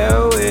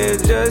 Yeah, we're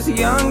just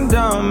young,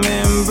 dumb,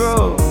 and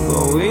broke,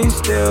 but we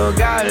still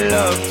got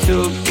love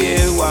to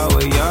give while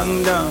we're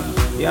young, dumb.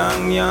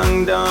 Young,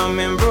 young, dumb,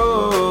 and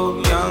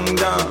broke. Young,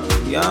 dumb,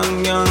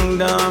 young, young,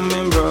 dumb,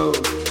 and broke.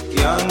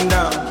 Young,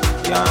 dumb,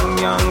 young,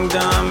 young,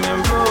 dumb,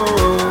 and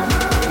broke.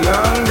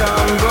 Young,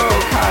 dumb,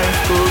 broke high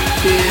school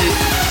kids.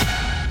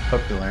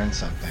 Hope you learned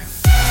something.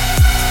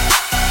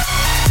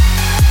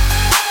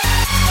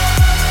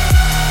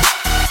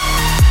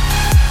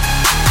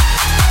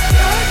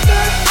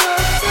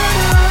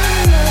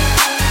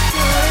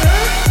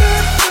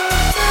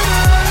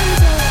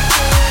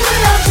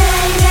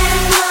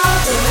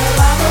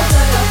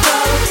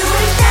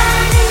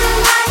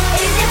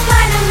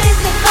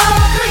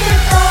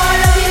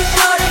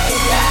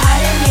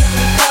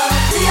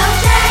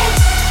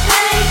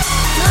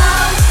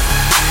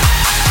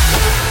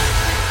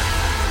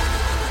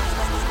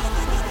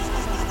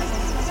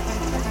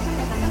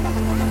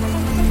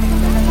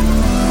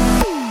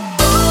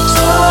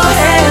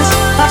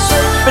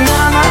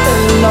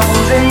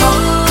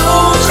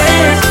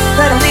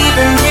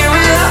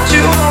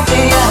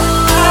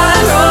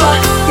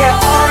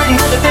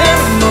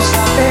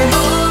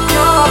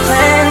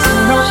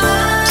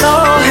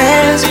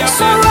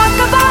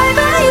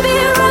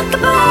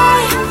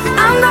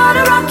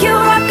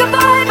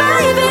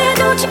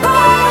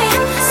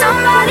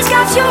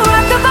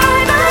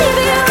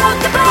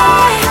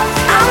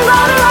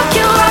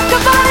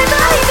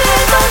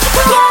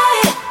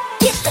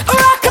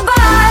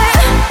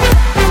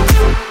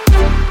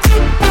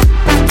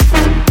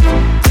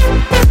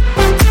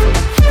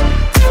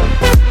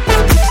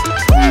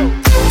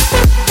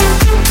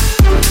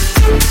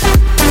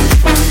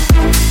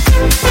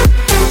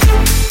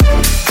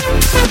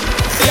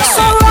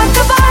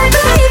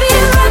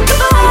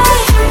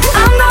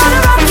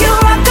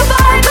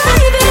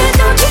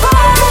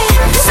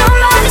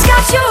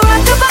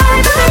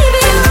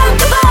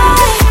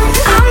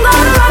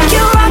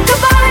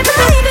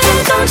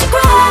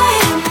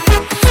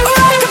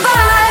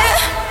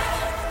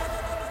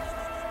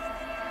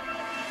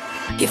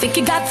 You think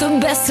you got the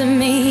best of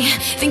me,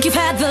 think you've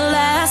had the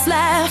last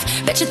laugh,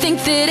 bet you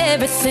think that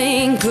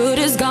everything good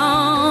is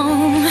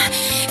gone.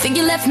 Think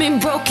you left me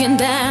broken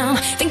down,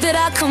 think that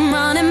I'll come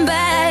running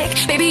back.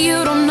 Baby,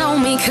 you don't know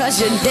me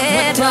cause you're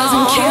dead wrong.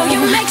 What doesn't kill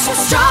you makes you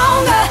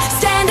stronger,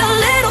 stand a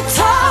little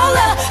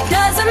taller.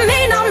 Doesn't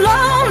mean I'm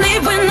lonely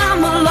when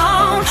I'm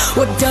alone.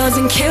 What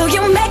doesn't kill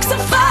you makes a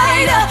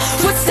fighter,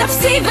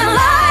 footsteps even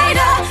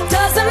lighter.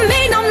 Doesn't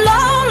mean I'm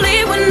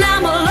lonely when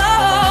I'm alone.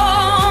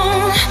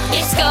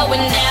 It's going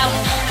down,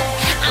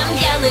 I'm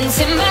yelling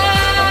timber.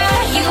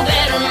 You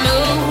better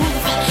move,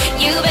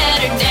 you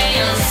better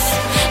dance.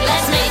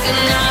 Let's make a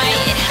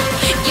night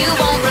you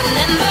won't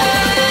remember.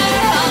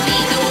 I'll be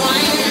the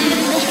one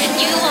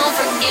you won't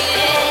forget.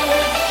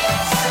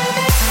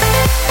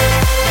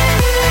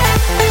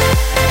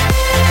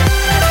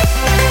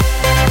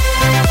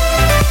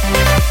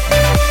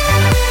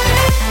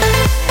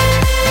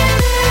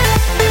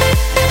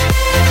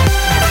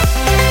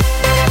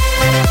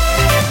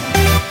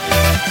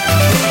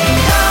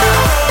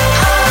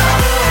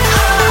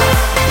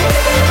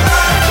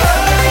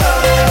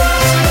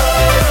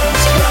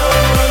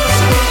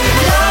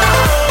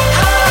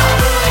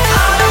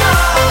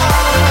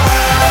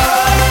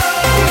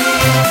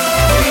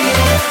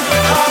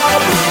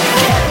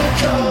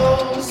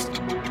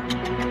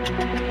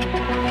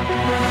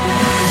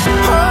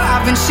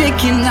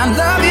 Shaking, I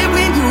love it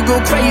when you go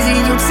crazy.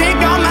 You take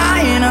all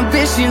my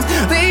inhibitions.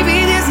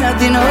 Baby, there's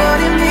nothing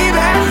holding me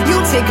back. You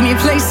take me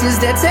places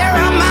that tear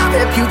out my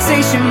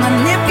reputation,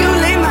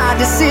 manipulate my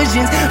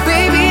decisions.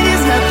 Baby,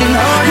 there's nothing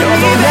holding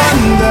me back.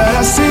 You're the one that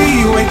I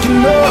see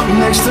waking up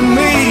next to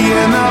me,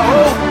 and I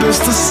hope it's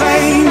the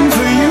same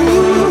for you.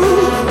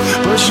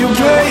 But you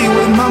play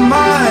with my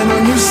mind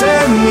when you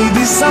send me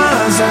these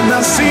signs, and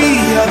I see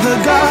other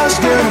guys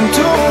get them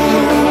too.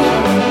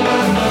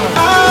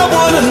 I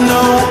wanna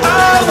know,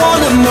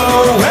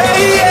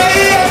 hey,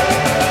 hey,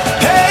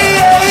 hey,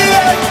 hey,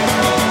 hey.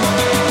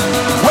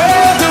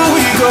 Where do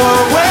we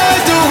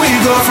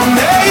go from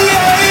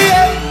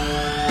there?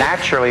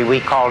 Naturally, we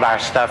called our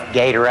stuff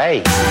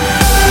Gatorade.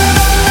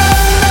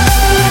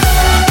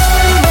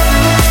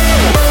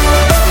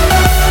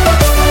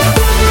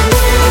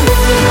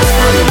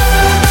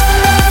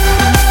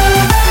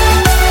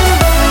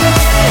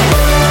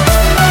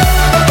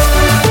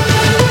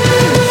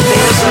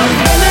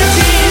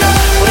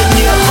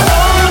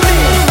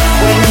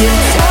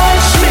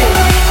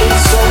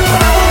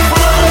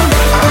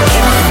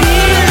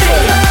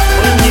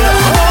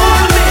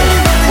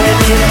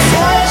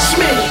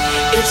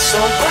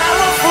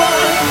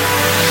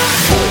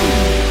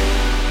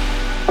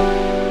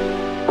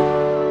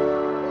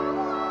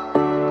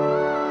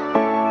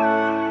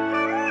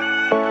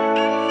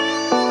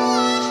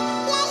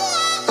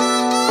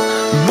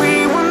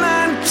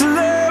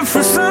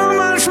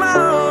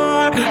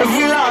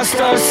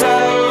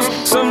 Ourselves.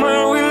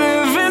 Somewhere we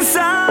live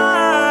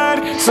inside.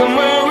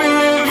 Somewhere we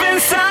live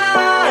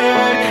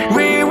inside.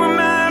 We were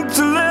meant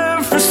to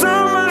live for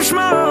so much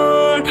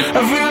more.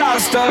 Have we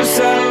lost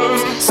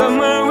ourselves?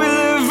 Somewhere we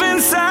live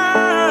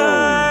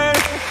inside.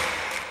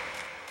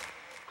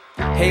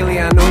 Haley,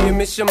 I know you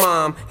miss your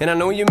mom, and I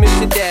know you miss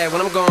your dad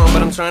when I'm gone,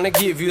 but I'm trying to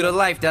give you the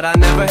life that I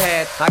never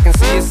had. I can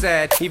see it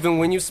sad, even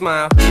when you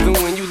smile, even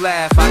when you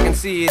laugh. I can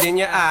see it in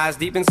your eyes,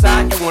 deep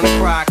inside you wanna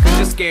cry, cause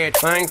you're scared.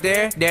 I ain't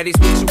there, daddy's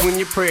with you in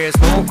your prayers.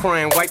 No more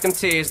crying, wipe them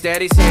tears.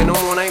 Daddy's here, no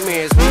more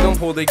nightmares. We gon'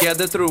 pull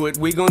together through it,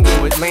 we gon'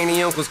 do it.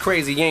 Laney uncle's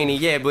crazy, ain't he?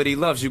 Yeah, but he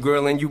loves you,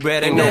 girl, and you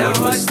better know it. Now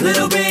hush,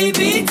 little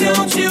baby,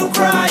 don't you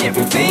cry.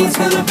 Everything's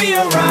gonna be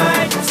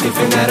alright.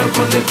 Stiffen that up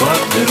on the butt,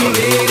 little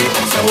lady.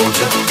 I told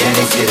ya,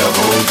 daddy's here to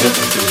hold ya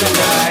through the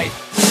night.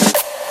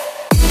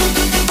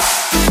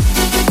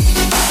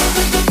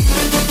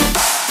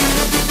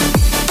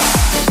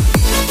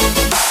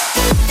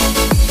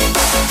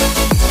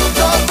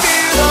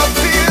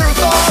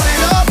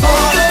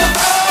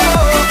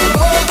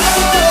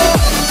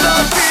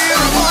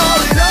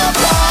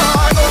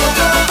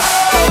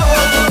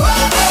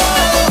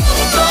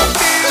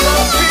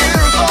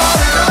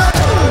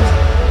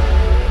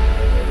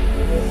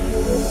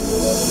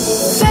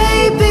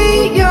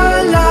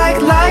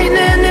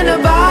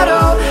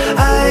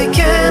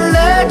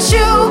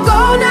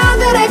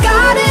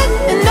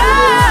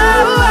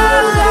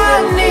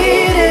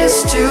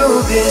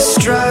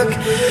 Struck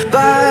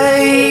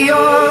by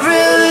your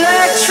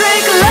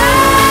electric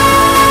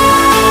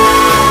love.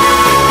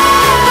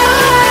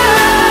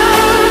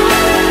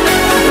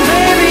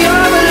 Baby,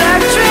 your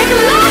electric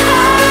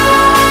love.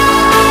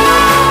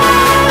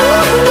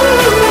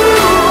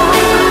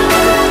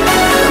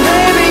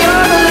 Baby,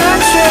 your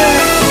electric.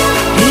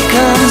 Here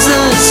comes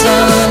the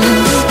sun,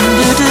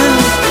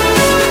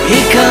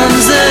 here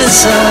comes the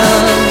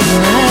sun.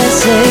 I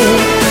say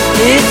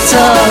it's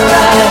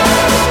alright.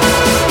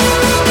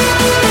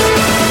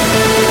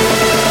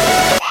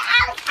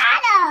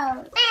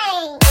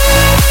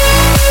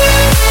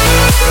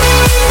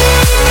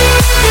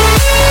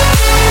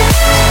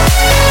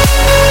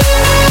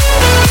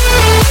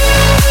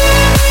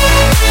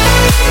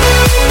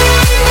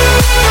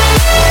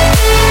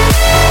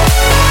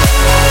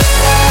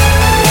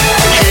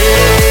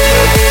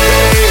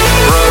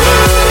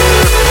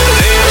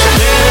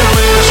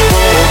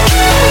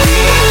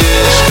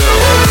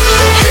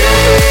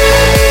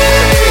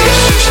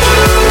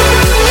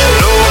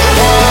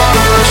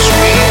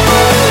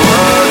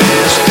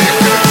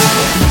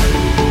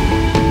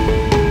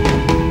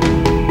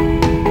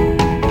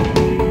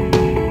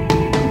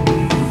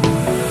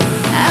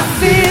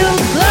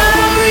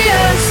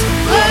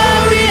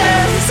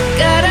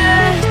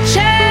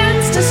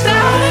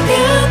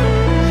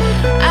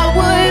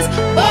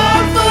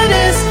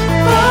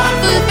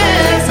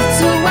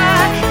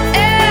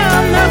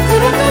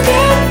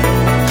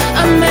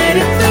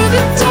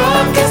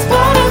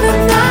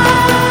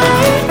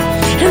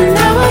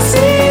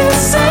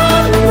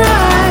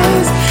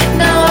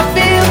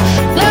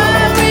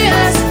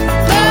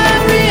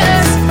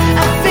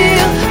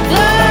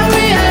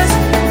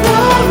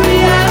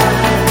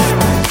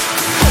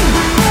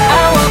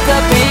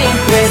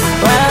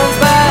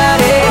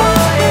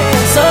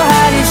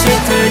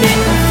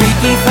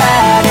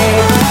 Friday,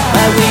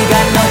 but we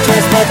got no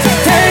choice but to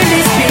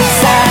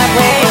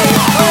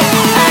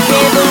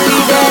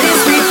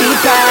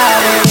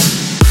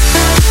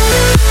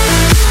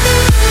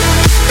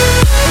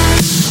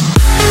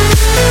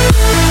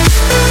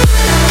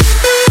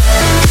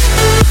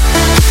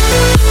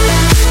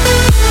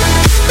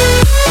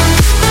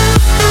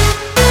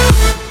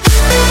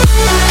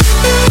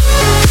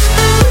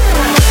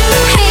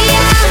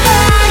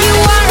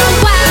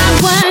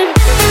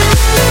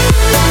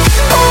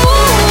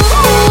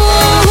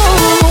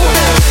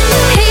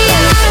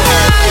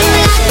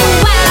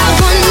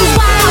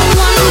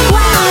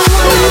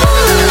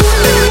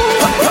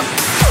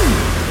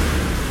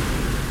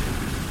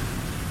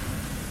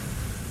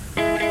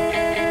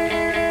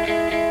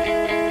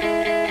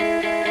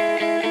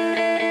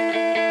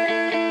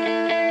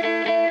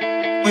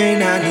when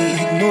I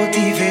need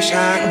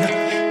motivation.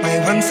 My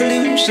one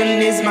solution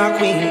is my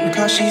queen,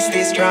 cause she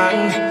stays strong.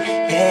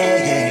 Yeah,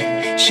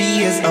 yeah. She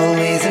is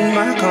always in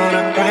my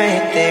corner,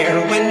 right there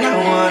when I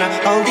wanna.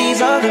 All these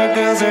other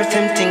girls are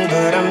tempting,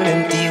 but I'm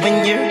empty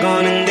when you're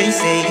gone. And they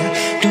say,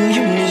 do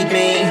you need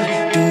me?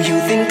 Do you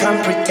think I'm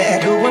pretty?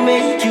 Do I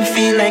make you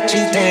feel like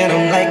cheating?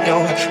 I'm like, no,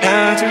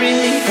 not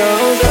really.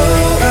 Cause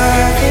oh,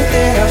 I think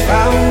that I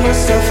found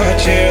myself a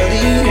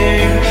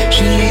cheerleader.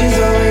 She is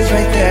always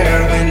right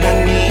there when I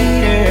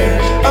need her.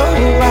 Oh,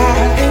 I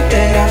think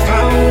that I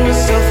found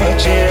myself a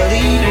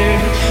cheerleader.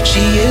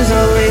 She is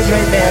always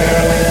right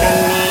there when I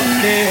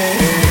need her.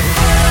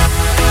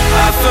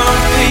 I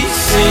found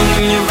peace in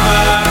your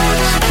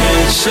eyes. You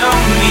can't show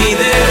me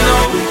there's no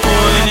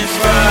point in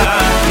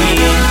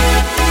fighting.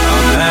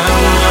 I'm at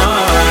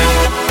one,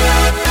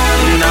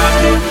 and I've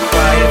been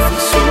quiet for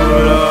so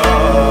long.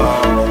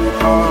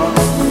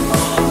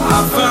 I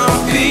found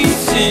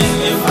peace in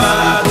your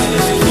vibes.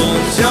 You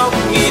can't show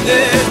me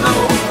there's no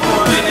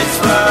point in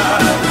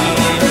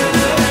fighting.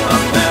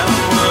 I'm at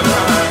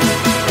one,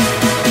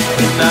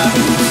 and I've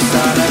been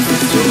silent for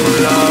so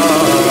long.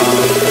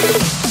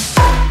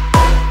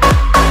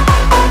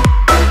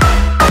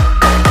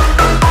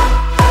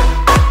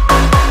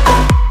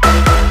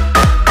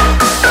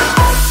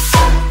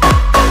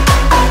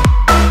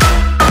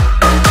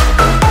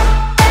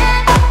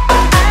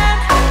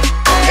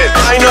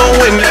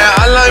 When that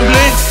hotline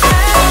blinks,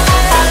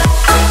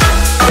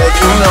 let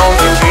you know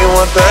you mean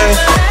one thing.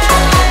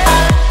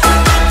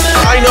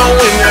 I know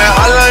when that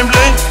hotline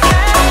blinks,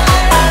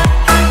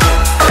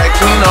 let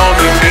you know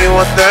you mean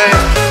one thing.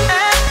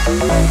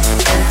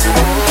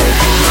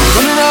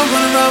 Running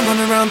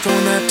around,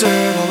 throwing that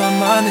dirt all on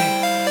my name.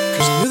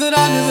 Cause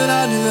I knew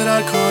that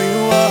I'd call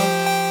you up.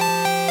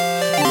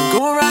 You would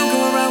go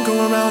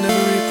around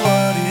every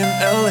party in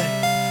LA.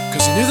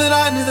 Cause I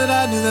knew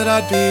that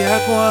I'd be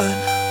at one.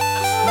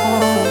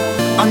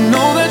 I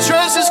know that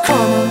trust is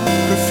karma,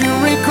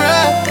 perfume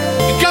regret.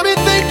 You got me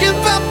thinking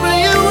about when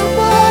you were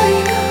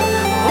mine.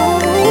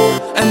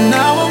 And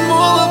now I'm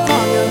all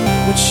upon you,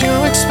 what you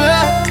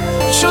expect.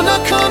 But you're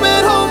not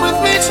coming home with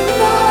me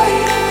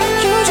tonight.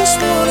 You just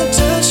want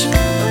attention,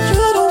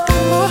 you don't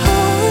want my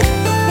heart.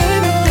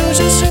 Maybe you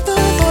just hate the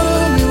thought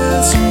of me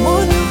with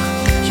someone new.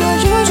 Yeah,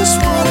 you just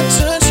want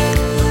attention,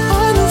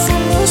 I knew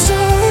from the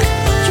start.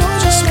 You're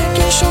just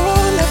making sure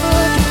I'll never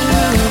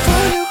get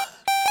over you.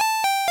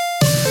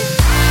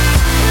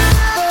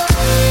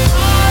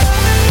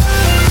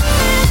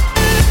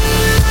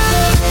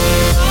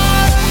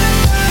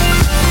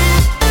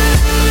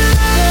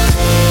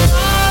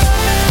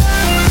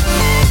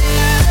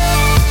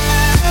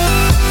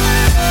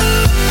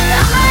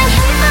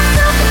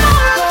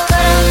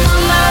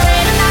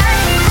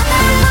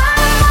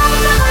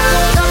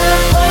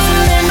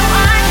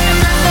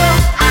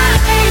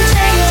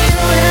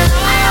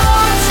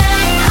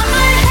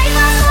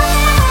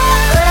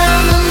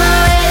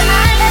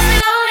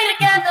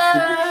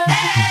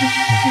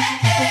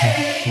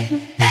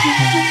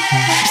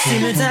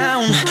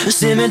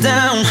 Simmer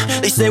down.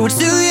 They say we're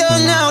too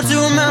young now to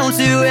amount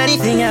to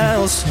anything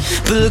else.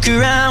 But look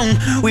around,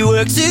 we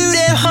work too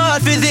damn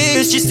hard for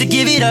this just to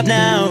give it up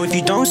now. If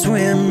you don't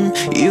swim,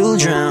 you'll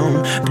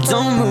drown. But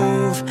don't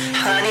move,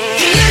 honey.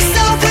 You're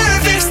so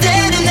perfect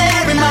standing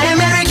there in my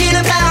American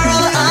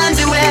Apparel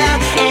underwear.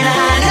 And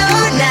I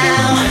know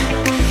now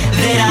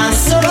that I'm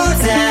so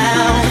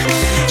down.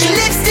 Your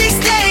lipstick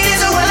stain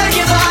is a work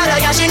of art. I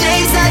got your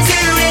name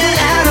tattooed in an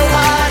arrow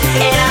heart.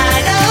 And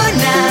I know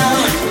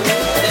now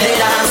that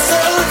I'm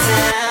so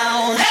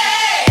down.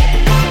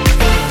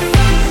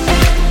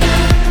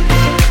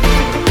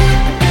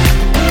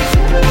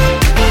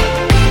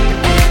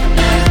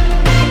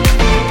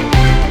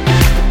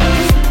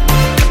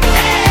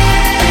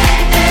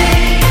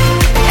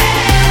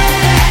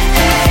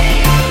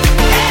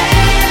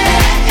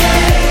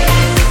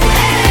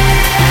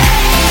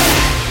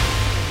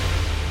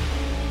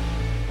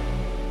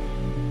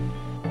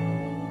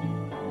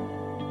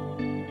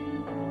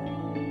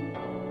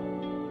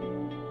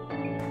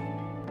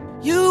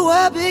 You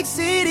were big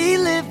city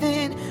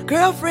living,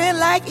 girlfriend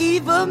like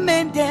Eva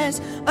Mendes,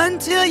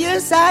 until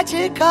your side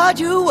chick called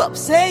you up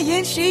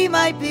saying she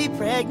might be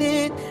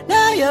pregnant.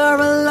 Now you're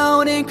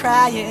alone and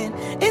crying,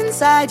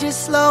 inside you're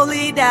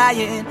slowly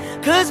dying,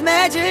 cause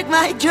Magic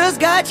Mike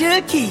just got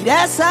your key.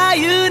 That's how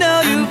you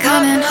know you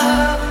coming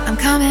home, I'm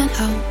coming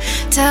home.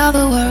 Tell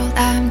the world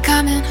I'm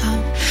coming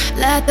home.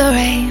 Let the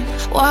rain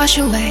wash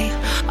away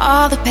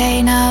all the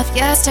pain of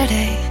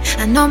yesterday.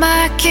 I know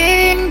my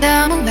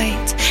kingdom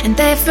awaits, and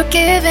they've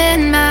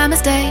forgiven my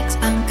mistakes.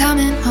 I'm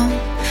coming home,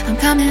 I'm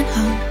coming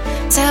home.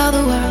 Tell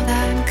the world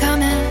I'm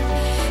coming.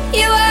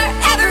 You were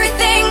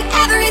everything,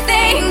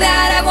 everything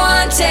that I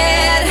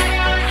wanted.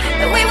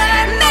 We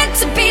were meant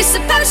to be,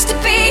 supposed to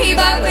be,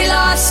 but we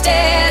lost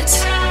it.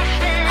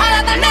 All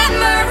of the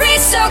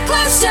memories so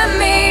close to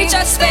me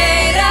just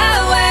fade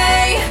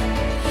away.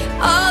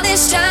 All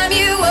this time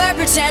you were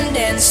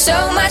pretending, so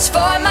much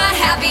for my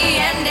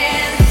happy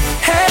ending.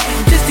 Hey,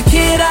 I'm just a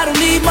kid, I don't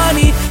need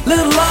money.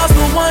 Little lost,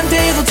 but one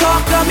day they'll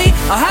talk on me.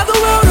 I'll have the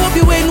world hope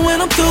you're waiting when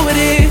I'm through with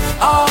it.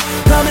 All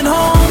coming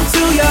home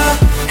to ya.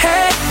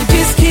 Hey, we're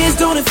just kids,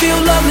 don't it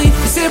feel lovely?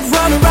 We sip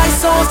rum and write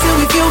songs till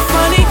we feel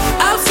funny.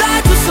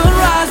 Outside till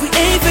sunrise, we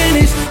ain't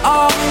finished.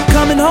 All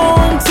coming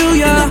home to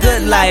ya. In the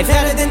good life,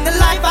 better than the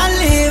life I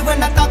lived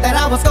when I thought that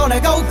I was gonna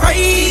go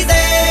crazy.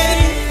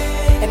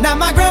 And now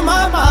my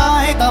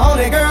grandmama ain't the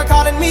only girl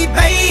calling me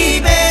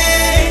baby.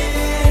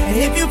 And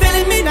if you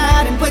feeling me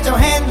now, then put your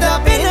hands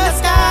up in the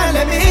sky.